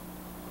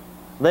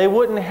 They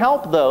wouldn't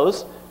help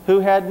those who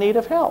had need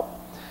of help.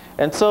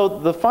 And so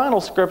the final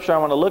scripture I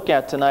want to look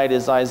at tonight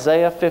is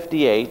Isaiah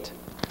 58.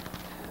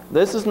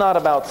 This is not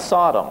about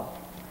Sodom,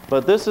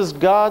 but this is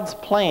God's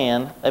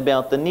plan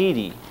about the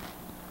needy,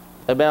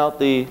 about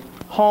the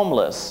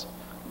homeless,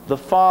 the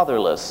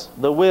fatherless,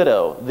 the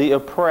widow, the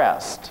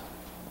oppressed.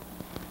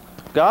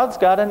 God's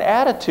got an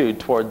attitude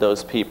toward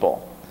those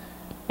people.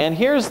 And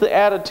here's the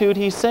attitude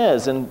He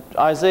says in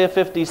Isaiah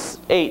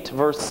 58,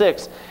 verse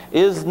 6.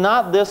 Is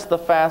not this the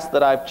fast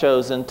that I've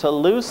chosen, to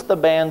loose the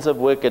bands of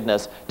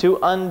wickedness, to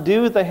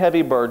undo the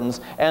heavy burdens,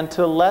 and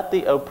to let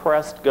the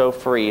oppressed go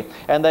free,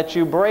 and that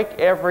you break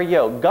every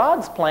yoke?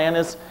 God's plan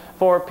is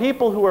for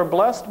people who are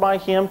blessed by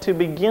Him to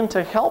begin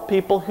to help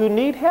people who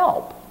need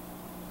help.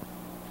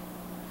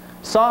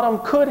 Sodom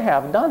could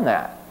have done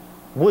that,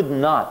 would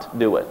not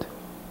do it.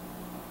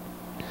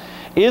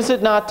 Is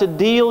it not to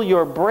deal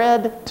your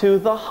bread to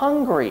the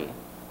hungry,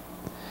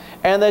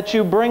 and that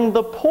you bring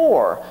the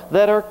poor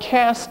that are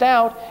cast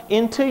out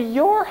into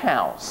your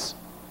house?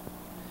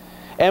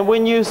 And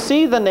when you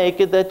see the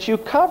naked, that you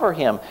cover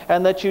him,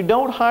 and that you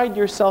don't hide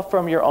yourself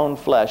from your own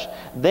flesh.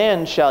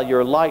 Then shall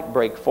your light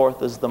break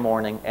forth as the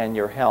morning, and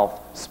your health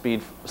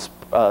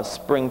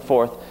spring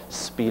forth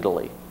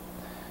speedily.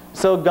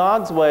 So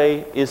God's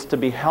way is to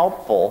be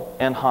helpful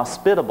and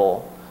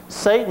hospitable.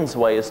 Satan's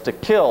way is to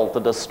kill, to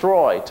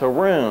destroy, to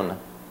ruin,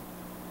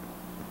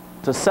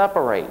 to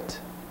separate.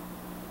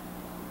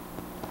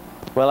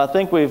 Well, I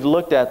think we've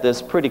looked at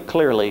this pretty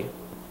clearly,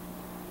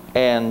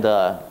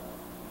 and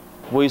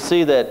we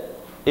see that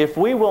if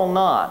we will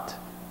not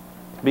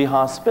be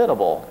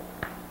hospitable,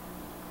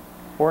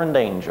 we're in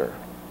danger.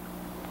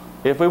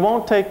 If we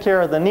won't take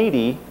care of the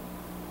needy,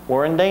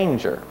 we're in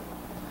danger.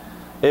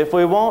 If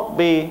we won't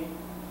be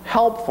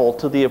helpful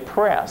to the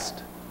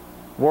oppressed,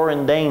 we're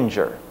in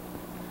danger.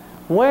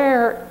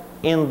 Where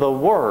in the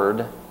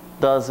Word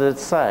does it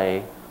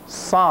say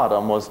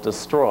Sodom was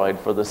destroyed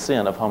for the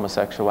sin of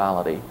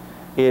homosexuality?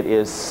 It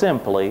is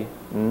simply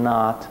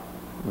not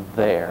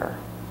there.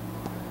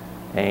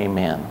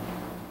 Amen.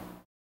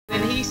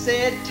 And He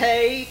said,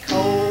 take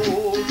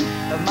hold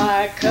of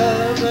my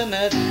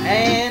covenant,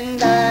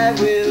 and I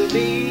will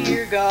be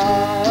your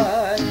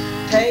God.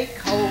 Take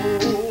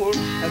hold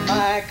of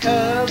my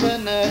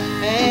covenant,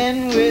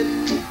 and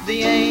with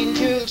the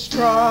angels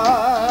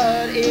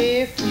trod.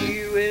 If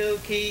you will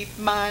keep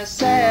my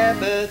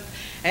Sabbath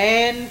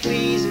and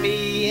please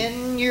me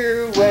in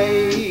your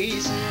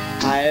ways,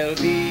 I'll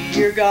be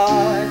your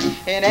God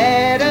and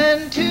add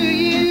unto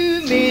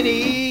you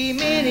many,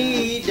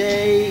 many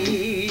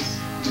days.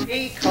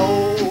 Take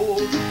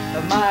hold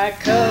of my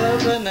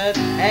covenant,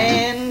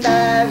 and